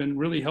has been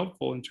really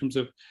helpful in terms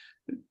of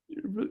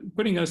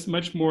putting us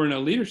much more in a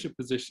leadership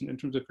position in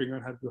terms of figuring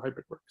out how to do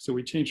hybrid work. So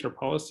we changed our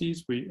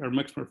policies. We are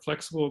much more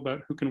flexible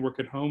about who can work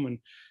at home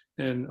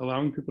and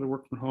allowing people to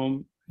work from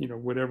home,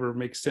 whatever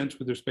makes sense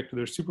with respect to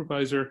their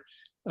supervisor,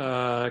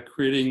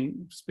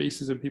 creating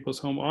spaces in people's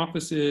home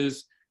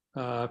offices,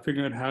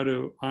 figuring out how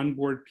to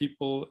onboard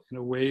people in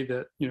a way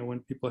that, when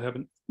people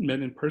haven't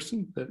met in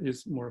person, that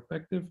is more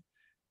effective.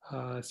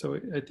 So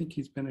I think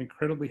he's been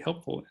incredibly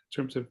helpful in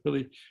terms of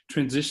really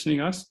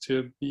transitioning us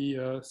to be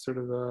sort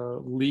of a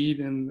lead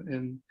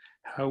in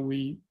how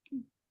we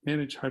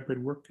manage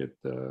hybrid work at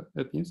the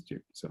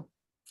Institute. So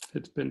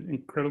it's been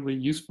incredibly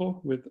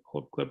useful with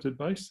all of Gleb's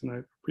advice, and I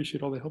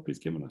appreciate all the help he's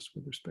given us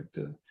with respect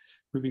to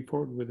moving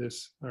forward with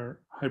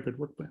our hybrid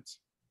work plans.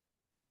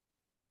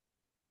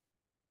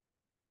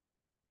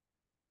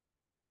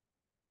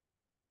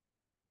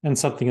 And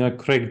something that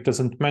Craig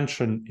doesn't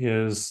mention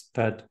is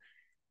that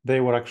they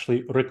were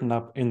actually written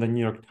up in the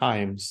New York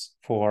Times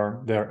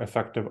for their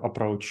effective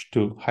approach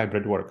to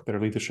hybrid work, their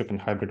leadership in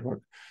hybrid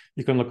work.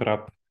 You can look it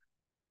up.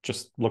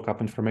 Just look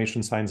up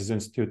Information Sciences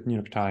Institute, New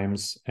York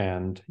Times,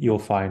 and you'll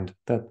find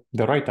that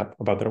they write up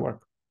about their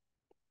work.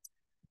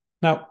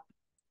 Now,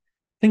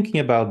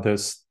 thinking about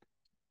this,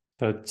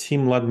 the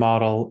team-led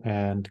model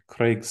and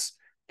Craig's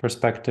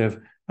perspective,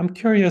 I'm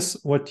curious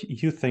what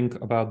you think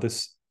about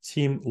this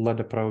team-led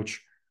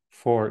approach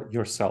for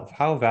yourself.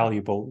 How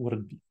valuable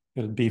would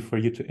it be for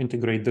you to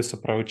integrate this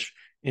approach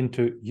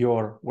into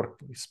your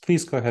workplace?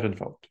 Please go ahead and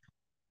vote.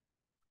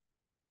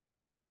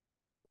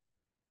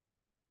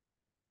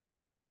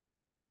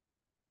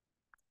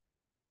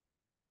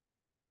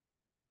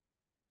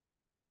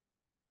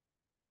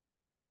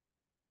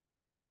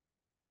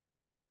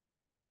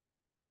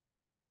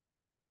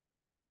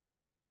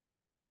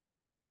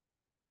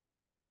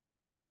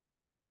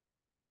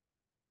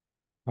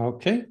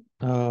 Okay,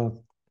 I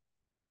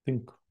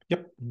think,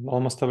 yep,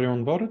 almost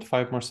everyone voted.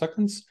 5 more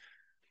seconds.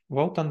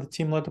 Vote on the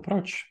team-led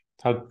approach.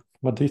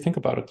 What do you think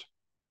about it?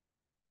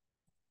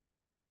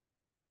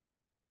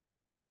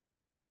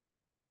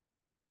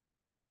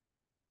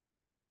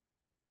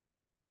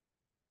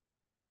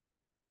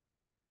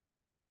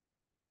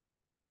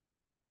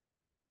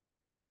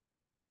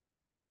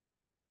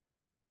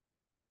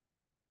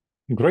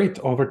 Great.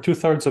 Over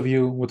 2/3 of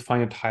you would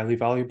find it highly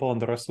valuable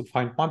and the rest would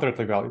find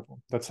moderately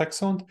valuable. That's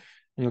excellent.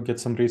 And you'll get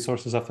some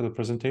resources after the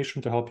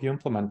presentation to help you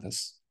implement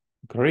this.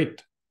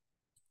 Great.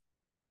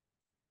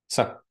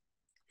 So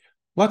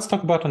let's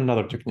talk about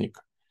another technique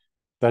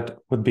that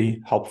would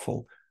be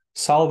helpful,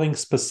 solving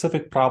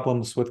specific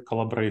problems with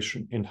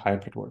collaboration in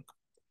hybrid work.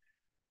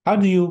 How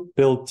do you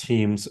build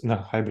teams in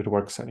a hybrid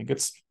work setting?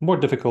 It's more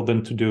difficult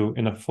than to do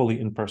in a fully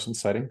in-person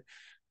setting.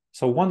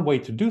 So one way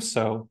to do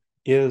so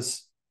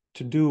is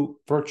to do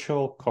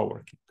virtual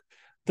co-working.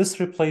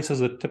 This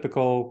replaces a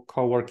typical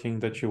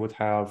co-working that you would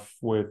have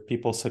with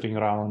people sitting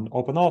around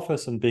open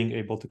office and being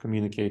able to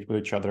communicate with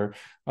each other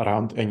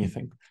around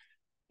anything.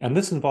 And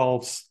this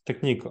involves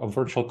technique of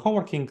virtual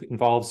co-working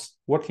involves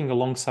working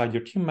alongside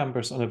your team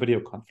members on a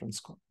video conference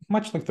call,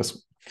 much like this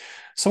one.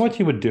 So what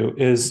you would do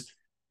is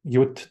you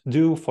would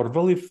do for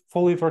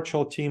fully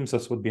virtual teams,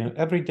 this would be an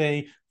every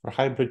day. For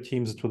hybrid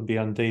teams, it would be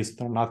on days that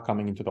they're not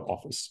coming into the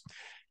office.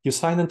 You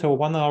sign into a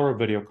 1-hour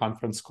video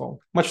conference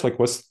call, much like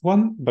this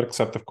one, but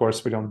except, of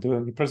course, we don't do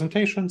any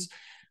presentations.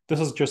 This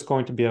is just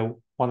going to be a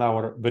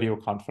 1-hour video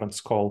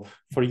conference call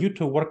for you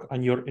to work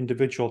on your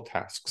individual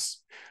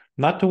tasks,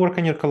 not to work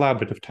on your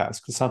collaborative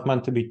tasks. It's not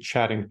meant to be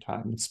chatting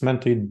time. It's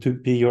meant to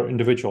be your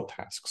individual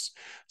tasks.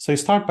 So you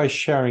start by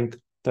sharing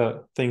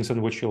the things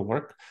in which you'll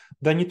work.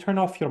 Then you turn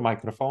off your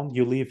microphone.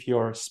 You leave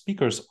your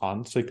speakers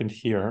on so you can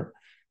hear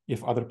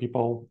if other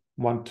people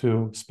want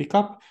to speak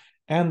up.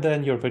 And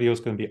then your video is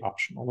going to be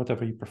optional,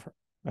 whatever you prefer.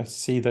 I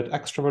see that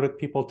extroverted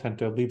people tend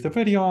to leave the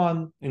video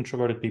on,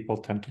 introverted people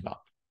tend to not.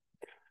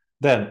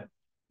 Then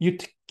you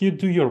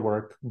do your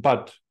work,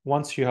 but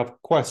once you have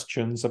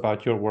questions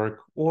about your work,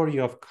 or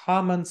you have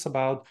comments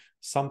about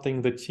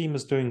something the team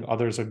is doing,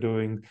 others are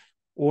doing,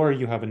 or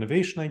you have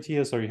innovation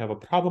ideas, or you have a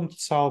problem to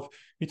solve,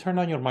 you turn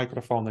on your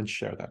microphone and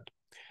share that.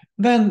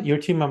 Then your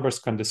team members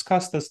can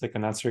discuss this, they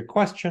can answer your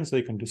questions,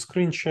 they can do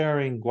screen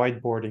sharing,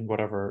 whiteboarding,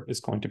 whatever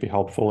is going to be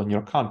helpful in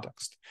your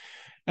context.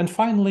 And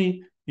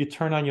finally, you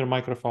turn on your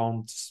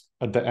microphones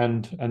at the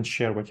end and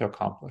share what you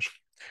accomplished.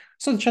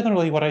 So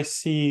generally what I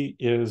see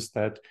is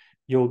that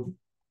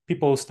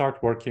people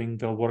start working,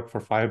 they'll work for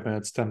 5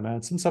 minutes, 10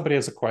 minutes, and somebody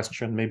has a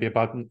question, maybe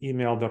about an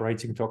email they're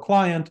writing to a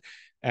client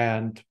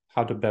and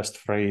how to best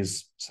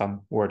phrase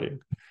some wording.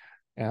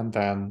 And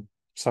then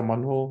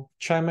someone will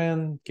chime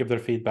in, give their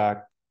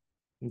feedback,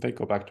 they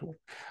go back to work.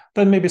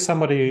 Then maybe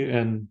somebody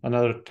in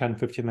another 10,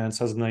 15 minutes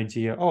has an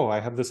idea. Oh, I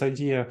have this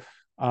idea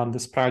on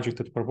this project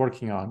that we're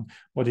working on.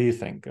 What do you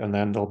think? And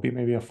then there'll be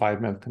maybe a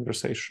 5-minute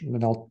conversation.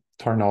 And they'll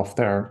turn off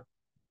their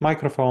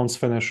microphones,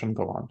 finish, and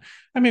go on.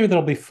 And maybe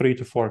there'll be 3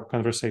 to 4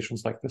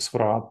 conversations like this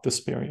throughout this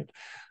period.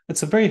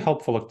 It's a very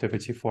helpful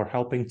activity for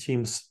helping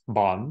teams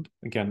bond.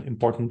 Again,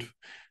 important,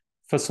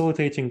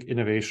 facilitating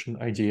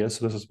innovation ideas.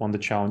 So this is one of the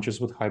challenges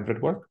with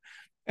hybrid work.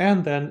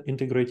 And then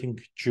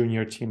integrating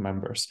junior team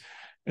members.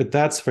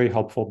 That's very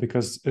helpful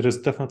because it is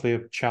definitely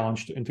a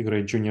challenge to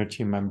integrate junior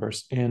team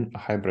members in a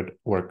hybrid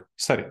work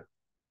setting.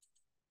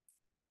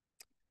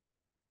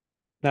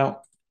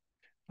 Now,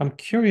 I'm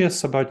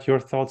curious about your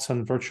thoughts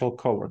on virtual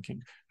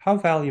co-working. How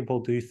valuable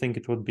do you think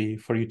it would be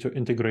for you to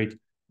integrate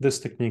this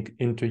technique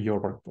into your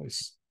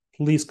workplace?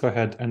 Please go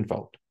ahead and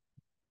vote.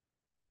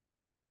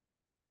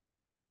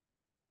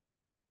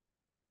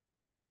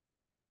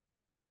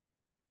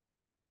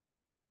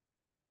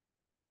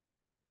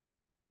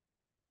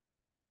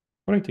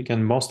 All right,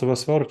 again, most of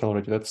us voted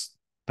already. That's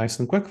nice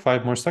and quick,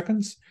 5 more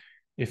seconds.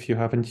 If you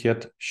haven't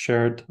yet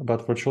shared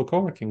about virtual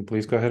co-working,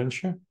 please go ahead and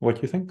share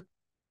what you think.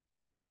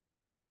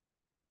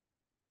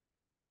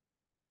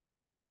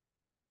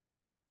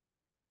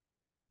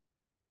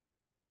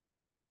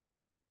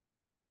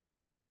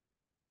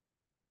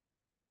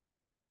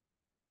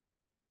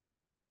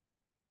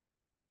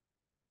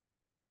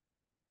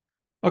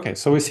 Okay,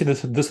 so we see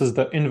this is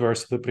the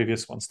inverse of the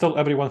previous one. Still,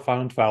 everyone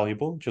found it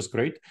valuable, which is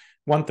great.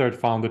 1/3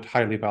 found it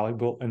highly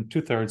valuable, and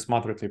 2/3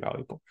 moderately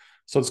valuable.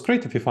 So it's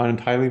great if you find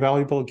it highly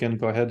valuable. Again,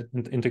 go ahead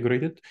and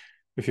integrate it.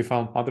 If you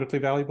found moderately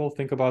valuable,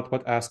 think about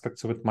what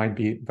aspects of it might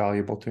be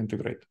valuable to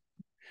integrate.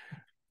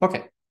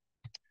 Okay,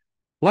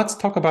 let's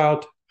talk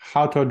about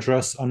how to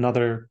address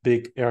another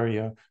big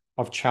area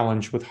of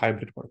challenge with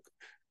hybrid work: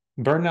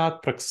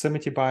 burnout,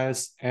 proximity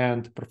bias,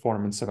 and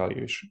performance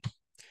evaluation.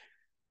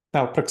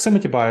 Now,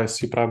 proximity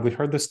bias, you probably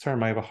heard this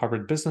term. I have a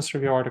Harvard Business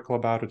Review article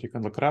about it. You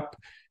can look it up.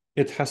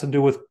 It has to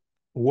do with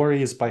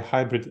worries by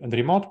hybrid and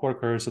remote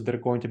workers that they're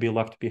going to be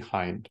left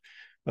behind,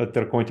 that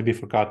they're going to be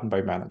forgotten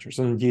by managers.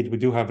 And indeed, we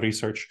do have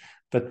research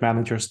that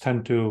managers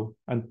tend to,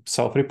 and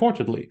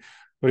self-reportedly,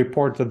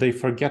 report that they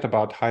forget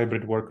about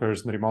hybrid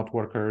workers and remote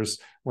workers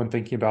when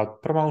thinking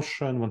about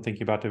promotion, when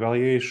thinking about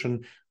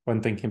evaluation,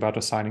 when thinking about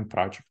assigning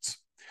projects.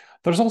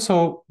 There's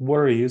also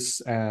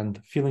worries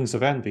and feelings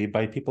of envy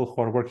by people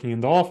who are working in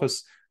the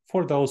office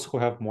for those who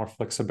have more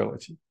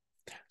flexibility.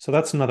 So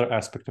that's another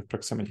aspect of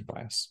proximity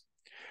bias.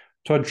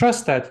 To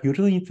address that, you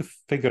really need to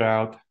figure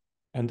out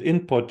and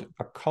input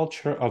a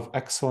culture of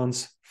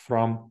excellence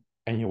from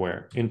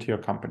anywhere into your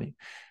company.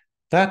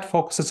 That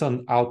focuses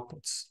on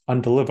outputs,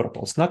 on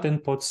deliverables, not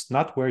inputs,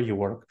 not where you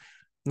work,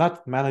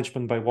 not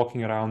management by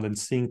walking around and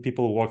seeing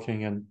people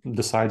working and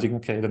deciding,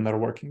 okay, then they're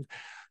working.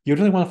 You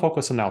really want to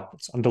focus on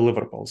outputs, on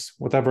deliverables,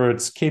 whatever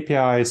it's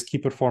KPIs, key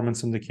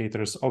performance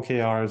indicators,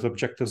 OKRs,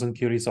 objectives and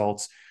key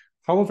results,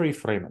 however you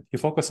frame it. You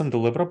focus on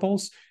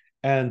deliverables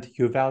and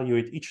you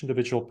evaluate each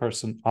individual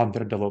person on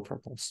their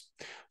deliverables.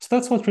 So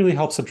that's what really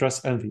helps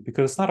address envy,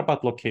 because it's not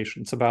about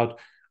location, it's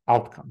about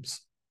outcomes.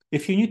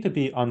 If you need to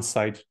be on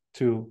site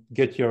to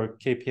get your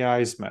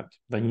KPIs met,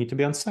 then you need to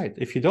be on site.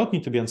 If you don't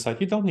need to be on site,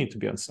 you don't need to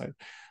be on site.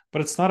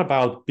 But it's not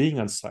about being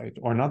on site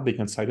or not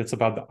being on site, it's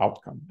about the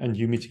outcome and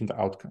you meeting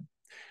the outcome.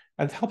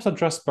 And it helps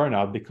address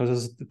burnout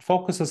because it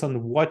focuses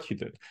on what you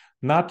did,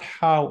 not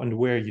how and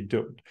where you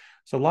do it.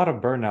 So a lot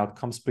of burnout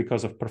comes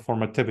because of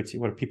performativity,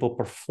 where people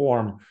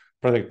perform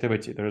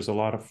productivity. There's a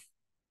lot of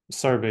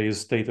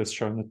surveys, data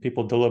showing that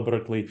people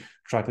deliberately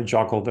try to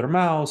juggle their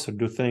mouse or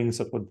do things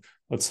that would,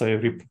 let's say,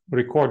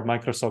 record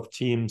Microsoft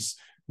Teams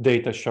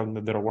data showing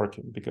that they're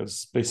working,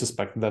 because they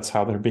suspect that's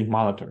how they're being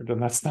monitored.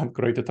 And that's not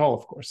great at all,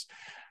 of course.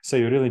 So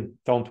you really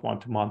don't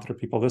want to monitor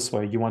people this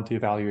way. You want to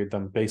evaluate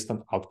them based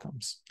on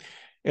outcomes.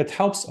 It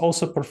helps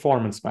also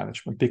performance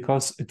management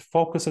because it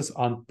focuses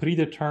on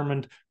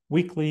predetermined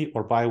weekly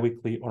or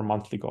bi-weekly or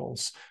monthly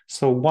goals.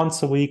 So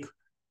once a week,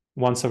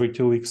 once every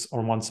 2 weeks,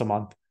 or once a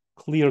month,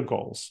 clear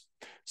goals.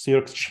 So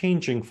you're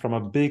changing from a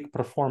big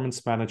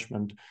performance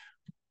management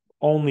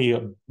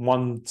only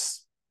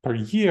once per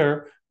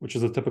year, which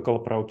is a typical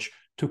approach,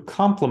 to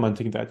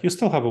complementing that. You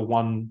still have a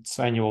once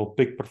annual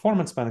big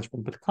performance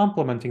management, but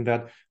complementing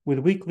that with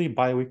weekly,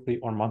 bi-weekly,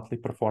 or monthly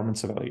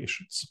performance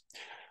evaluations.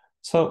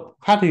 So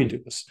how do you do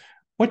this?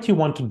 What you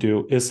want to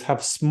do is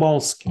have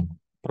small-scale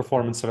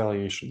performance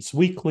evaluations,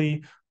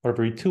 weekly, or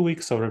every 2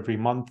 weeks, or every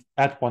month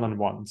at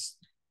one-on-ones.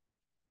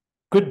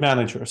 Good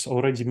managers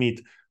already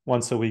meet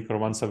once a week or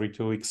once every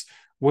 2 weeks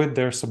with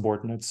their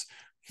subordinates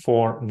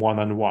for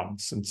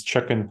one-on-ones and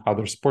check in how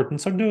their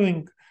subordinates are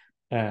doing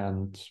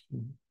and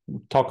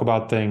talk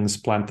about things,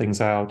 plan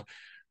things out.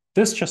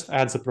 This just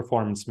adds a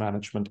performance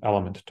management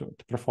element to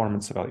it,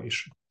 performance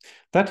evaluation.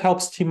 That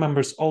helps team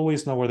members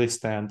always know where they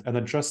stand and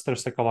address their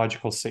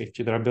psychological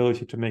safety, their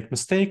ability to make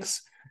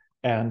mistakes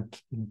and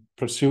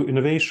pursue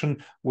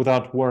innovation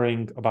without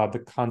worrying about the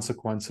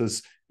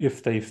consequences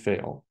if they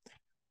fail.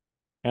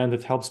 And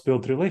it helps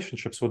build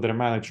relationships with their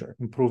manager,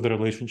 improve the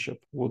relationship,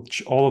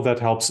 which all of that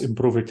helps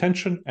improve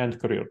retention and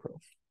career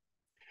growth.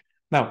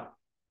 Now,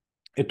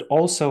 it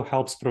also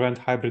helps prevent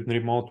hybrid and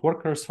remote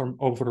workers from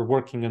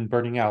overworking and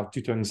burning out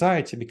due to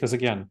anxiety, because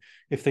again,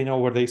 if they know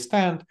where they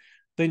stand,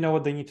 they know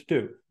what they need to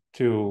do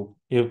to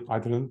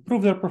either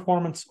improve their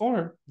performance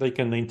or they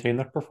can maintain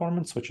their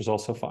performance, which is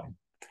also fine.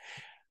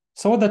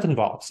 So what that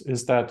involves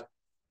is that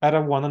at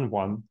a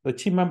one-on-one, the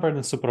team member and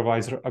the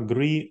supervisor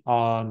agree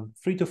on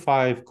 3 to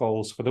 5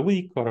 goals for the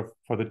week or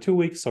for the 2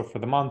 weeks or for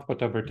the month,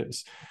 whatever it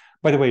is.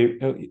 By the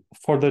way,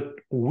 for the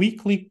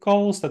weekly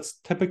goals, that's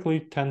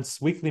typically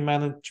weekly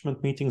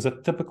management meetings,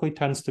 that typically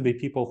tends to be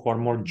people who are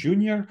more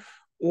junior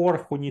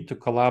or who need to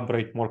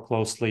collaborate more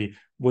closely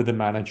with the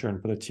manager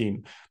and with the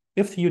team.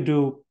 If you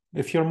do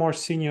If you're more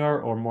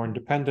senior or more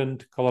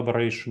independent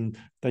collaboration,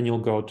 then you'll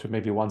go to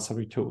maybe once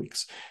every 2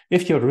 weeks.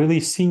 If you're really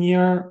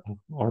senior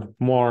or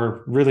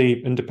more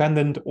really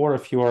independent, or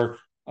if you're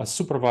a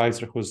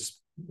supervisor who's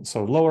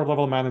lower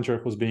level manager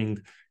who's being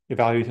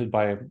evaluated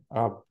by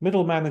a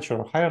middle manager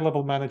or higher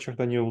level manager,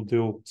 then you'll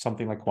do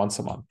something like once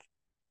a month.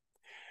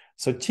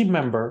 So team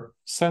member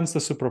sends the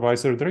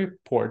supervisor the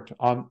report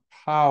on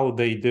how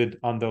they did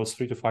on those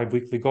 3 to 5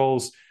 weekly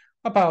goals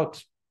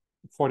about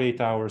 48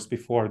 hours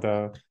before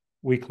the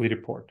weekly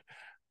report.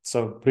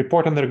 So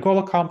report on their goal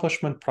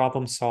accomplishment,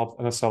 problem solved,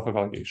 and a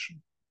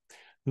self-evaluation.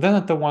 Then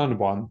at the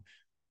one-on-one,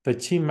 the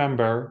team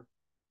member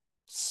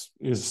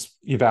is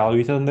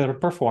evaluated on their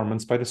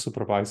performance by the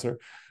supervisor.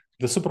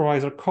 The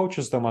supervisor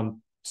coaches them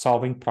on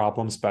solving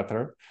problems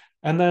better,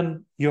 and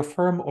then you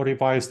affirm or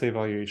revise the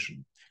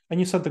evaluation, and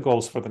you set the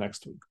goals for the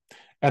next week.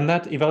 And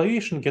that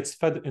evaluation gets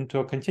fed into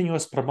a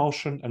continuous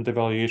promotion and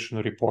evaluation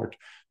report,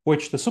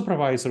 which the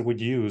supervisor would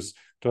use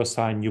to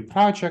assign new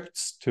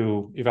projects,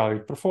 to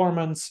evaluate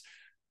performance.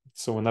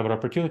 So whenever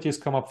opportunities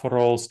come up for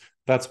roles,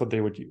 that's what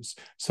they would use.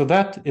 So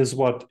that is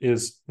what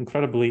is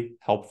incredibly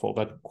helpful,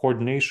 that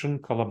coordination,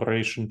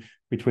 collaboration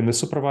between the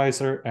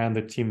supervisor and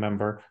the team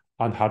member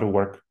on how to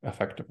work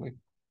effectively.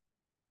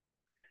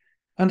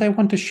 And I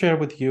want to share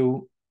with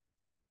you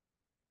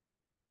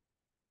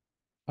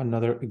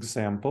another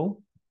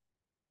example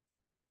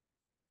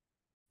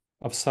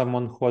of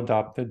someone who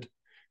adopted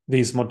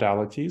these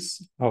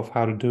modalities of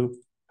how to do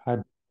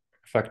hybrid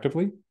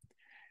effectively.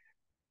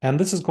 And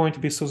this is going to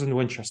be Susan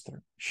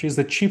Winchester. She's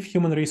the Chief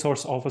Human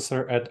Resource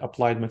Officer at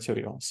Applied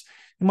Materials.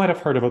 You might have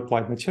heard of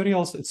Applied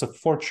Materials. It's a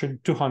Fortune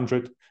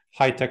 200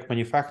 high-tech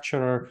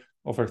manufacturer,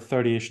 over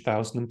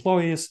 30,000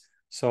 employees,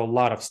 so a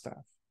lot of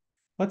staff.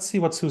 Let's see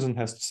what Susan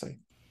has to say.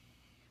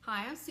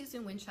 Hi, I'm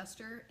Susan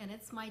Winchester, and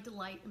it's my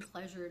delight and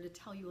pleasure to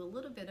tell you a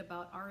little bit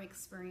about our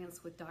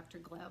experience with Dr.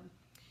 Gleb.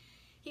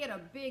 He had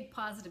a big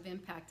positive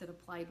impact at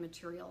Applied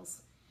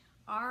Materials.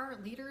 Our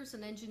leaders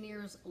and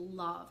engineers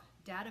love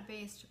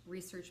data-based,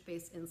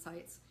 research-based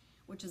insights,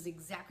 which is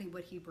exactly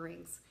what he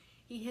brings.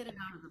 He hit it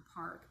out of the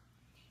park.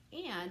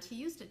 And he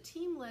used a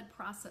team-led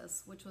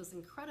process, which was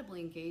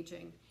incredibly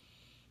engaging.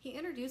 He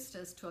introduced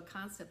us to a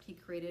concept he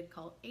created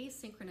called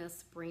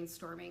asynchronous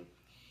brainstorming.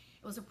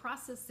 It was a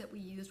process that we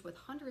used with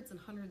hundreds and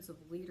hundreds of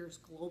leaders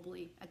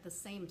globally at the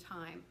same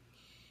time.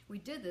 We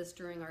did this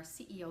during our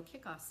CEO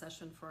kickoff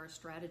session for our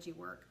strategy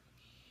work.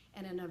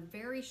 And in a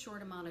very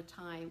short amount of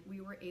time,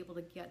 we were able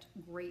to get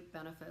great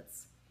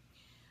benefits.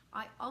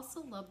 I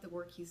also love the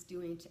work he's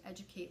doing to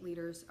educate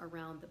leaders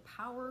around the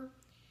power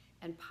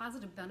and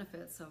positive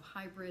benefits of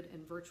hybrid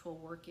and virtual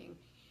working.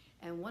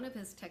 And one of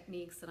his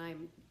techniques that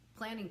I'm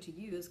planning to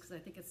use, because I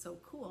think it's so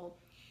cool,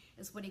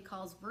 is what he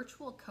calls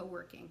virtual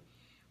co-working,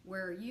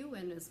 where you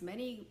and as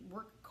many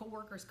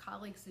co-workers,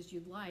 colleagues as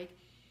you'd like,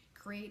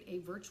 create a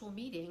virtual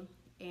meeting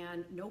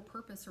and no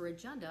purpose or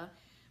agenda,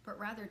 but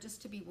rather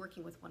just to be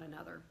working with one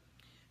another.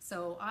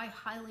 So I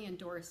highly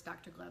endorse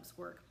Dr. Gleb's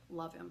work.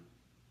 Love him.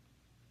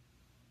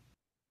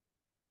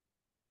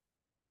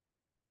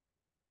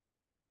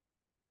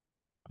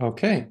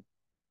 Okay.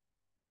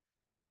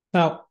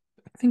 Now,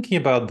 thinking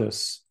about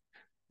this,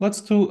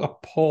 let's do a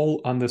poll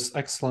on this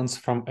excellence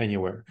from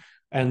anywhere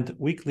and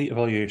weekly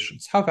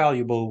evaluations. How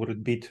valuable would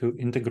it be to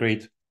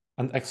integrate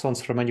an excellence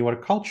from anywhere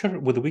culture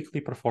with weekly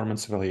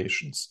performance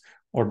evaluations,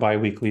 or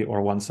bi-weekly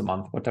or once a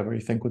month, whatever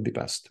you think would be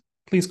best?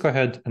 Please go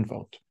ahead and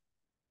vote.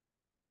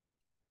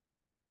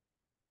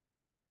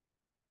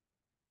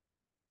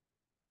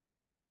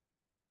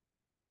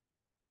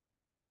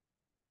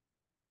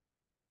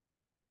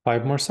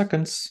 Five more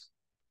seconds.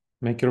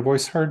 Make your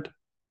voice heard.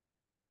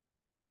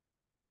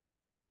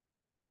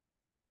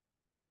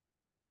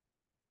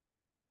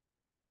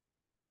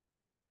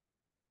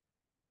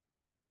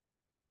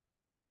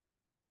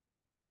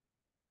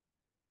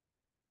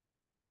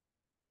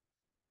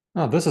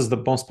 Oh, this is the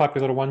most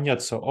popular one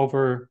yet. So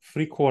over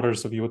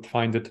 3/4 of you would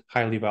find it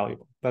highly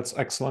valuable. That's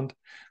excellent.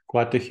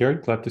 Glad to hear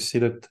it. Glad to see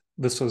that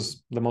this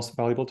was the most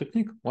valuable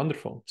technique.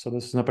 Wonderful. So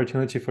this is an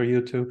opportunity for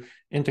you to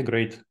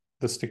integrate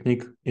this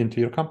technique into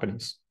your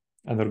companies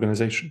and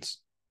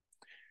organizations.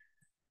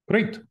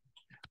 Great.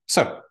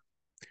 So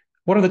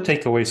what are the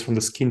takeaways from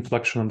this key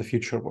inflection on the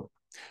future of work?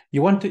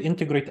 You want to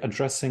integrate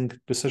addressing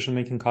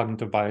decision-making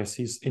cognitive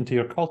biases into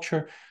your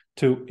culture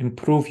to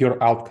improve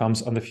your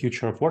outcomes on the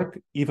future of work,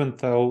 even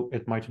though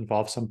it might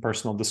involve some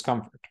personal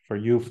discomfort for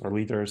you, for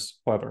leaders,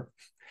 whoever.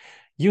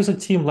 Use a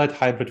team-led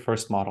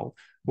hybrid-first model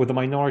with a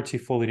minority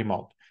fully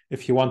remote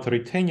if you want to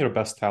retain your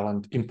best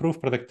talent,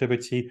 improve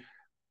productivity,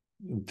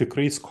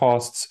 decrease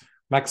costs,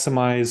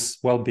 maximize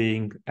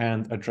well-being,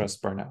 and address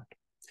burnout.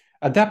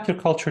 Adapt your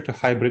culture to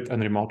hybrid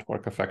and remote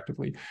work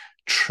effectively.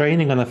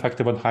 Training on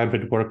effective and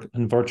hybrid work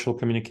and virtual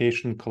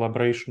communication,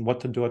 collaboration,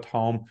 what to do at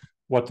home,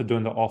 what to do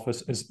in the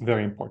office is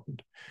very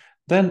important.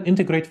 Then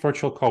integrate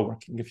virtual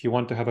co-working. If you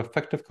want to have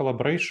effective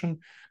collaboration,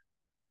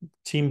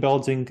 team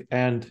building,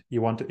 and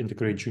you want to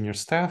integrate junior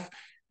staff,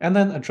 and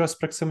then address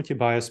proximity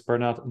bias,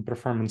 burnout, and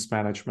performance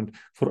management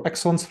for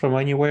excellence from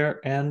anywhere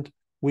and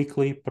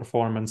weekly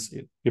performance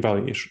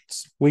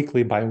evaluations,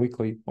 weekly,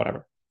 bi-weekly,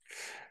 whatever.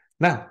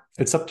 Now,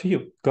 it's up to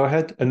you. Go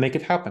ahead and make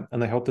it happen.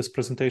 And I hope this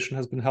presentation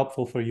has been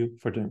helpful for you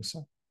for doing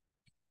so.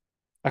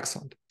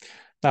 Excellent.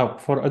 Now,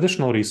 for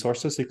additional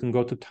resources, you can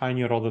go to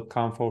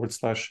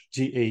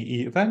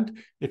tinyurl.com/GAE event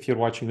if you're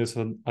watching this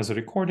as a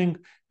recording.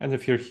 And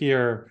if you're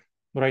here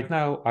right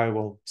now, I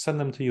will send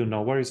them to you.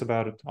 No worries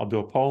about it. I'll do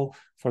a poll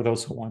for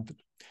those who want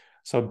it.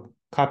 So,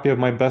 copy of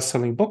my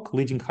best-selling book,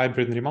 Leading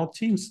Hybrid and Remote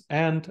Teams,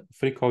 and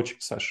free coaching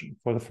session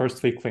for the first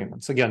 3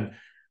 claimants. Again,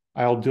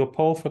 I'll do a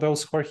poll for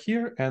those who are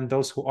here, and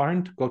those who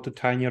aren't, go to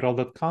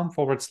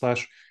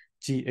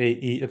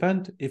tinyurl.com/GAE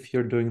event if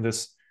you're doing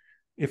this,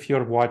 if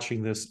you're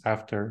watching this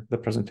after the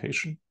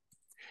presentation.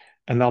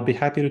 And I'll be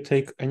happy to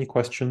take any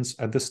questions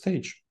at this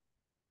stage.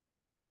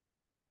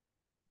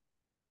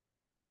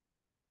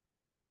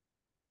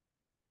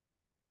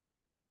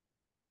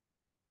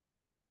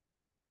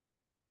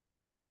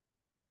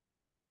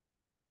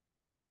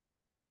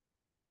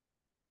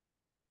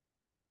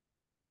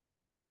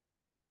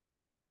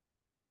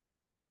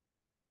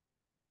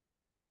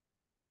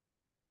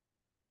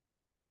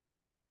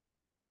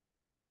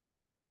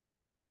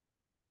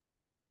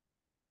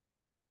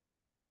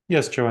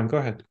 Yes, Joanne, go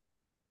ahead.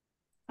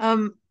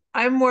 I'm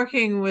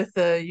working with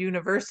a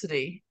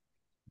university.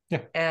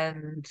 Yeah.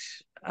 And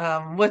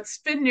what's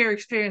been your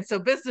experience? So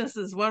business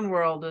is one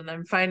world, and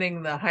I'm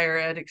finding the higher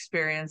ed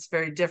experience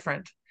very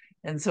different.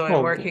 And so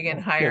I'm working in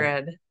higher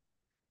ed.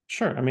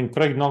 Sure. I mean,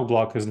 Craig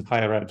Knobloch is in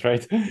higher ed,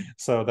 right?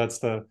 So that's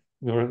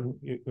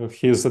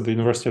he's at the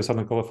University of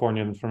Southern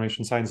California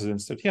Information Sciences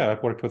Institute. Yeah,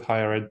 I've worked with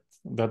higher ed.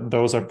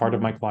 Those are part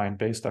of my client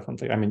base,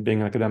 definitely. I mean,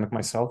 being an academic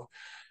myself.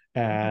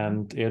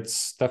 And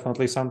it's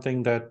definitely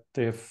something that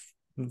if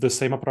the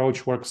same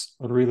approach works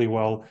really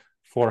well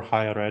for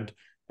higher ed.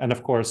 And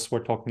of course,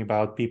 we're talking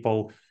about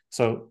people,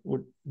 so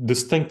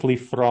distinctly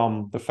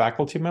from the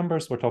faculty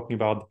members, we're talking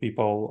about the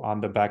people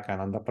on the back end,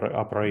 on the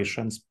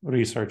operations,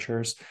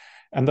 researchers.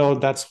 And though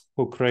that's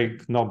who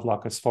Craig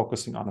Knobloch is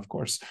focusing on, of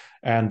course,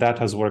 and that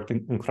has worked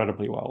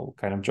incredibly well,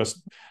 kind of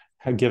just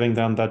giving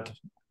them that,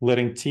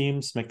 letting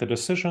teams make the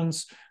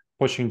decisions,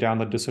 pushing down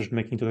the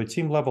decision-making to the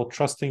team level,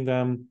 trusting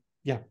them.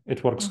 Yeah,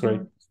 it works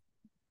great.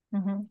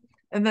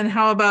 And then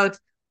how about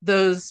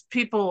those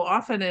people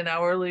often in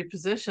hourly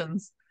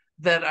positions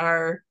that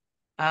are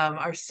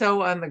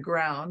so on the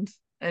ground?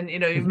 And, you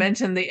know, you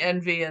mentioned the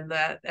envy and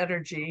that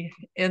energy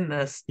in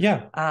this.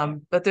 Yeah.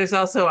 But there's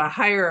also a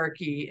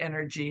hierarchy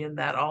energy in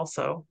that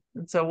also.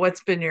 And so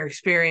what's been your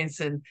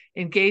experience in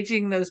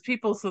engaging those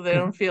people so they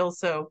don't feel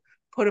so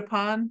put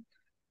upon?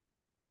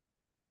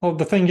 Well,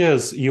 the thing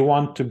is, you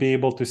want to be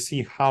able to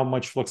see how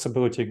much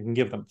flexibility you can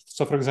give them.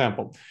 So, for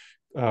example,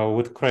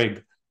 with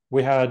Craig,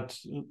 we had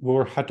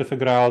to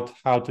figure out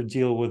how to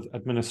deal with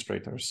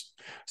administrators,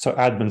 so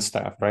admin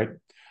staff, right?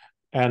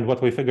 And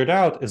what we figured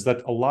out is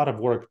that a lot of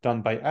work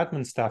done by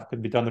admin staff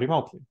could be done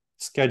remotely.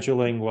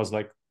 Scheduling was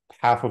like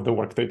half of the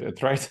work they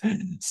did, right?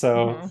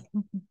 So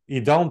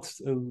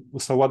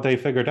so what they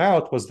figured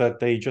out was that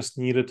they just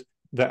needed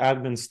the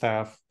admin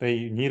staff.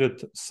 They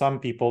needed some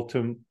people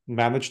to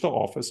manage the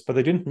office, but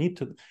they didn't need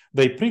to.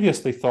 They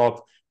previously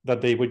thought that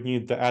they would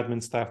need the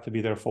admin staff to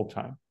be there full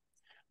time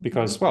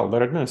because, well,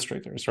 they're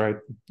administrators, right?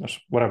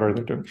 Whatever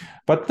they're doing.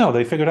 But no,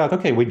 they figured out,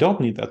 okay, we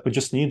don't need that. We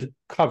just need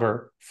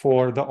cover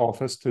for the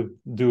office to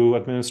do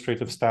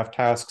administrative staff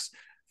tasks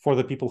for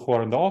the people who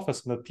are in the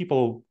office.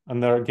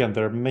 And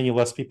there are many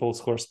less people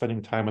who are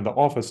spending time in the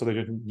office, so they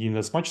didn't need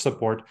as much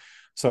support.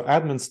 So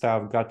admin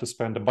staff got to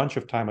spend a bunch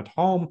of time at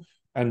home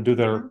and do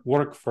their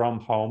work from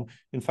home.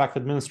 In fact,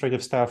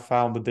 administrative staff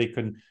found that they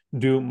can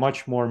do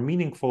much more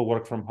meaningful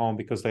work from home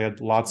because they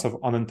had lots of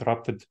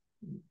uninterrupted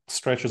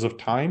stretches of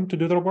time to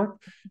do their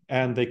work,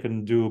 and they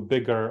can do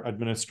bigger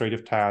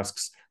administrative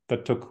tasks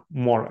that took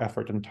more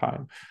effort and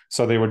time.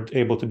 So they were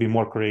able to be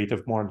more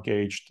creative, more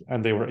engaged,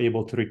 and they were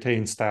able to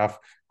retain staff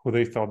who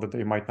they thought that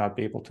they might not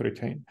be able to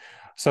retain.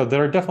 So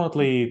there are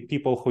definitely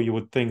people who you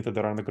would think that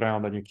they're on the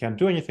ground and you can't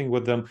do anything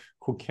with them,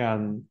 who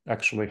can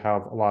actually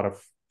have a lot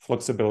of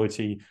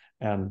flexibility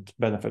and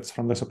benefits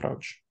from this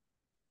approach.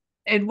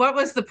 And what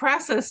was the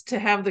process to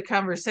have the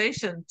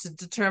conversation to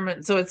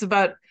determine? So it's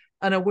about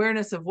an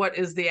awareness of what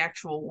is the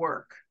actual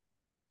work.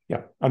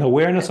 Yeah, an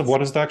awareness of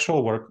what is the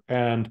actual work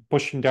and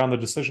pushing down the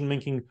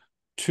decision-making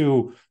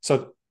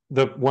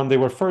when they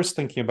were first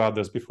thinking about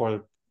this,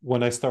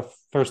 when I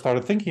first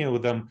started thinking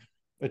with them,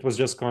 it was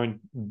just going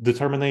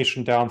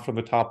determination down from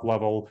the top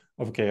level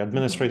of, okay,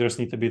 administrators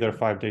need to be there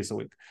 5 days a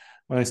week.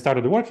 When I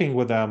started working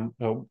with them,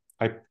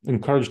 I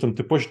encouraged them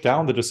to push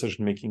down the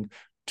decision-making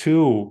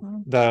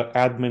to the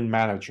admin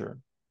manager,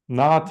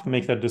 not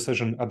make that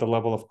decision at the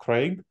level of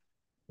Craig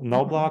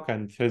Knobloch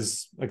and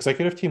his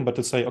executive team, but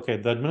to say, okay,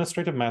 the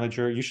administrative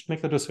manager, you should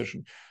make the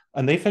decision.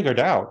 And they figured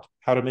out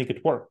how to make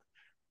it work.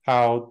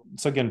 So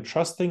again,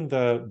 trusting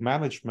the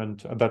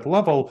management at that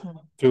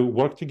level to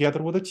work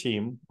together with a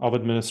team of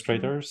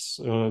administrators.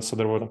 So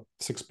there were like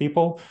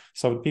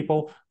 7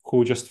 people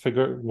who just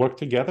worked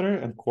together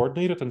and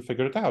coordinated and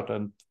figured it out,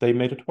 and they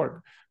made it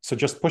work. So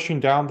just pushing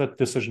down that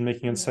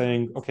decision-making and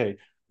saying, okay,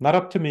 not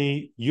up to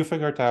me. You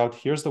figure it out.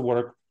 Here's the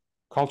work,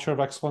 culture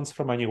of excellence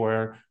from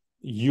anywhere.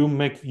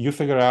 You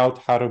figure out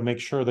how to make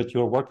sure that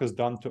your work is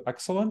done to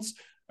excellence,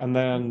 and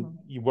then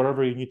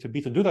wherever you need to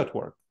be to do that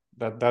work.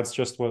 That's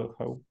just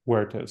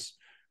where it is.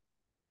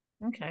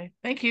 Okay,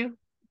 thank you.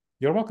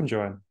 You're welcome,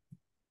 Joanne.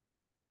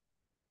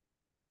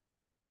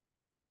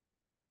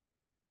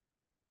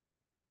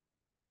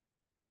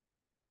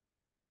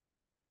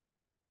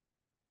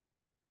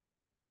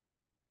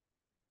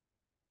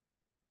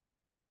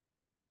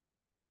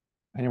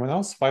 Anyone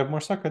else? 5 more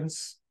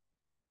seconds.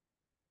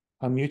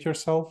 Unmute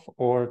yourself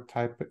or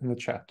type in the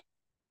chat.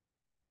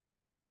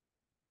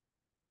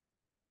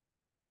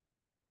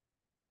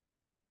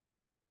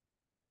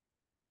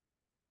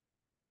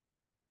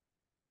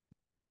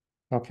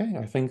 Okay,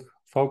 I think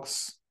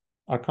folks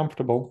are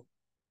comfortable.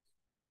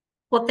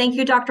 Well, thank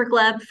you, Dr.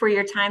 Gleb, for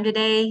your time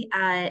today.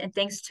 And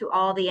thanks to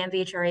all the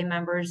MVHRA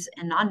members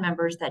and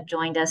non-members that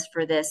joined us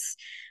for this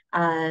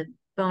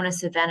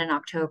bonus event in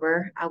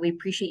October. We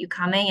appreciate you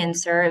coming. And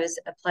sir, it was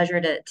a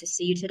pleasure to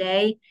see you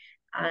today.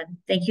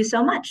 Thank you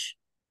so much.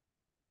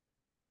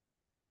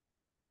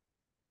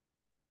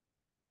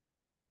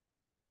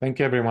 Thank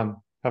you, everyone.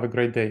 Have a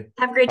great day.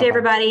 Have a great day,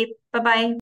 everybody. Bye-bye.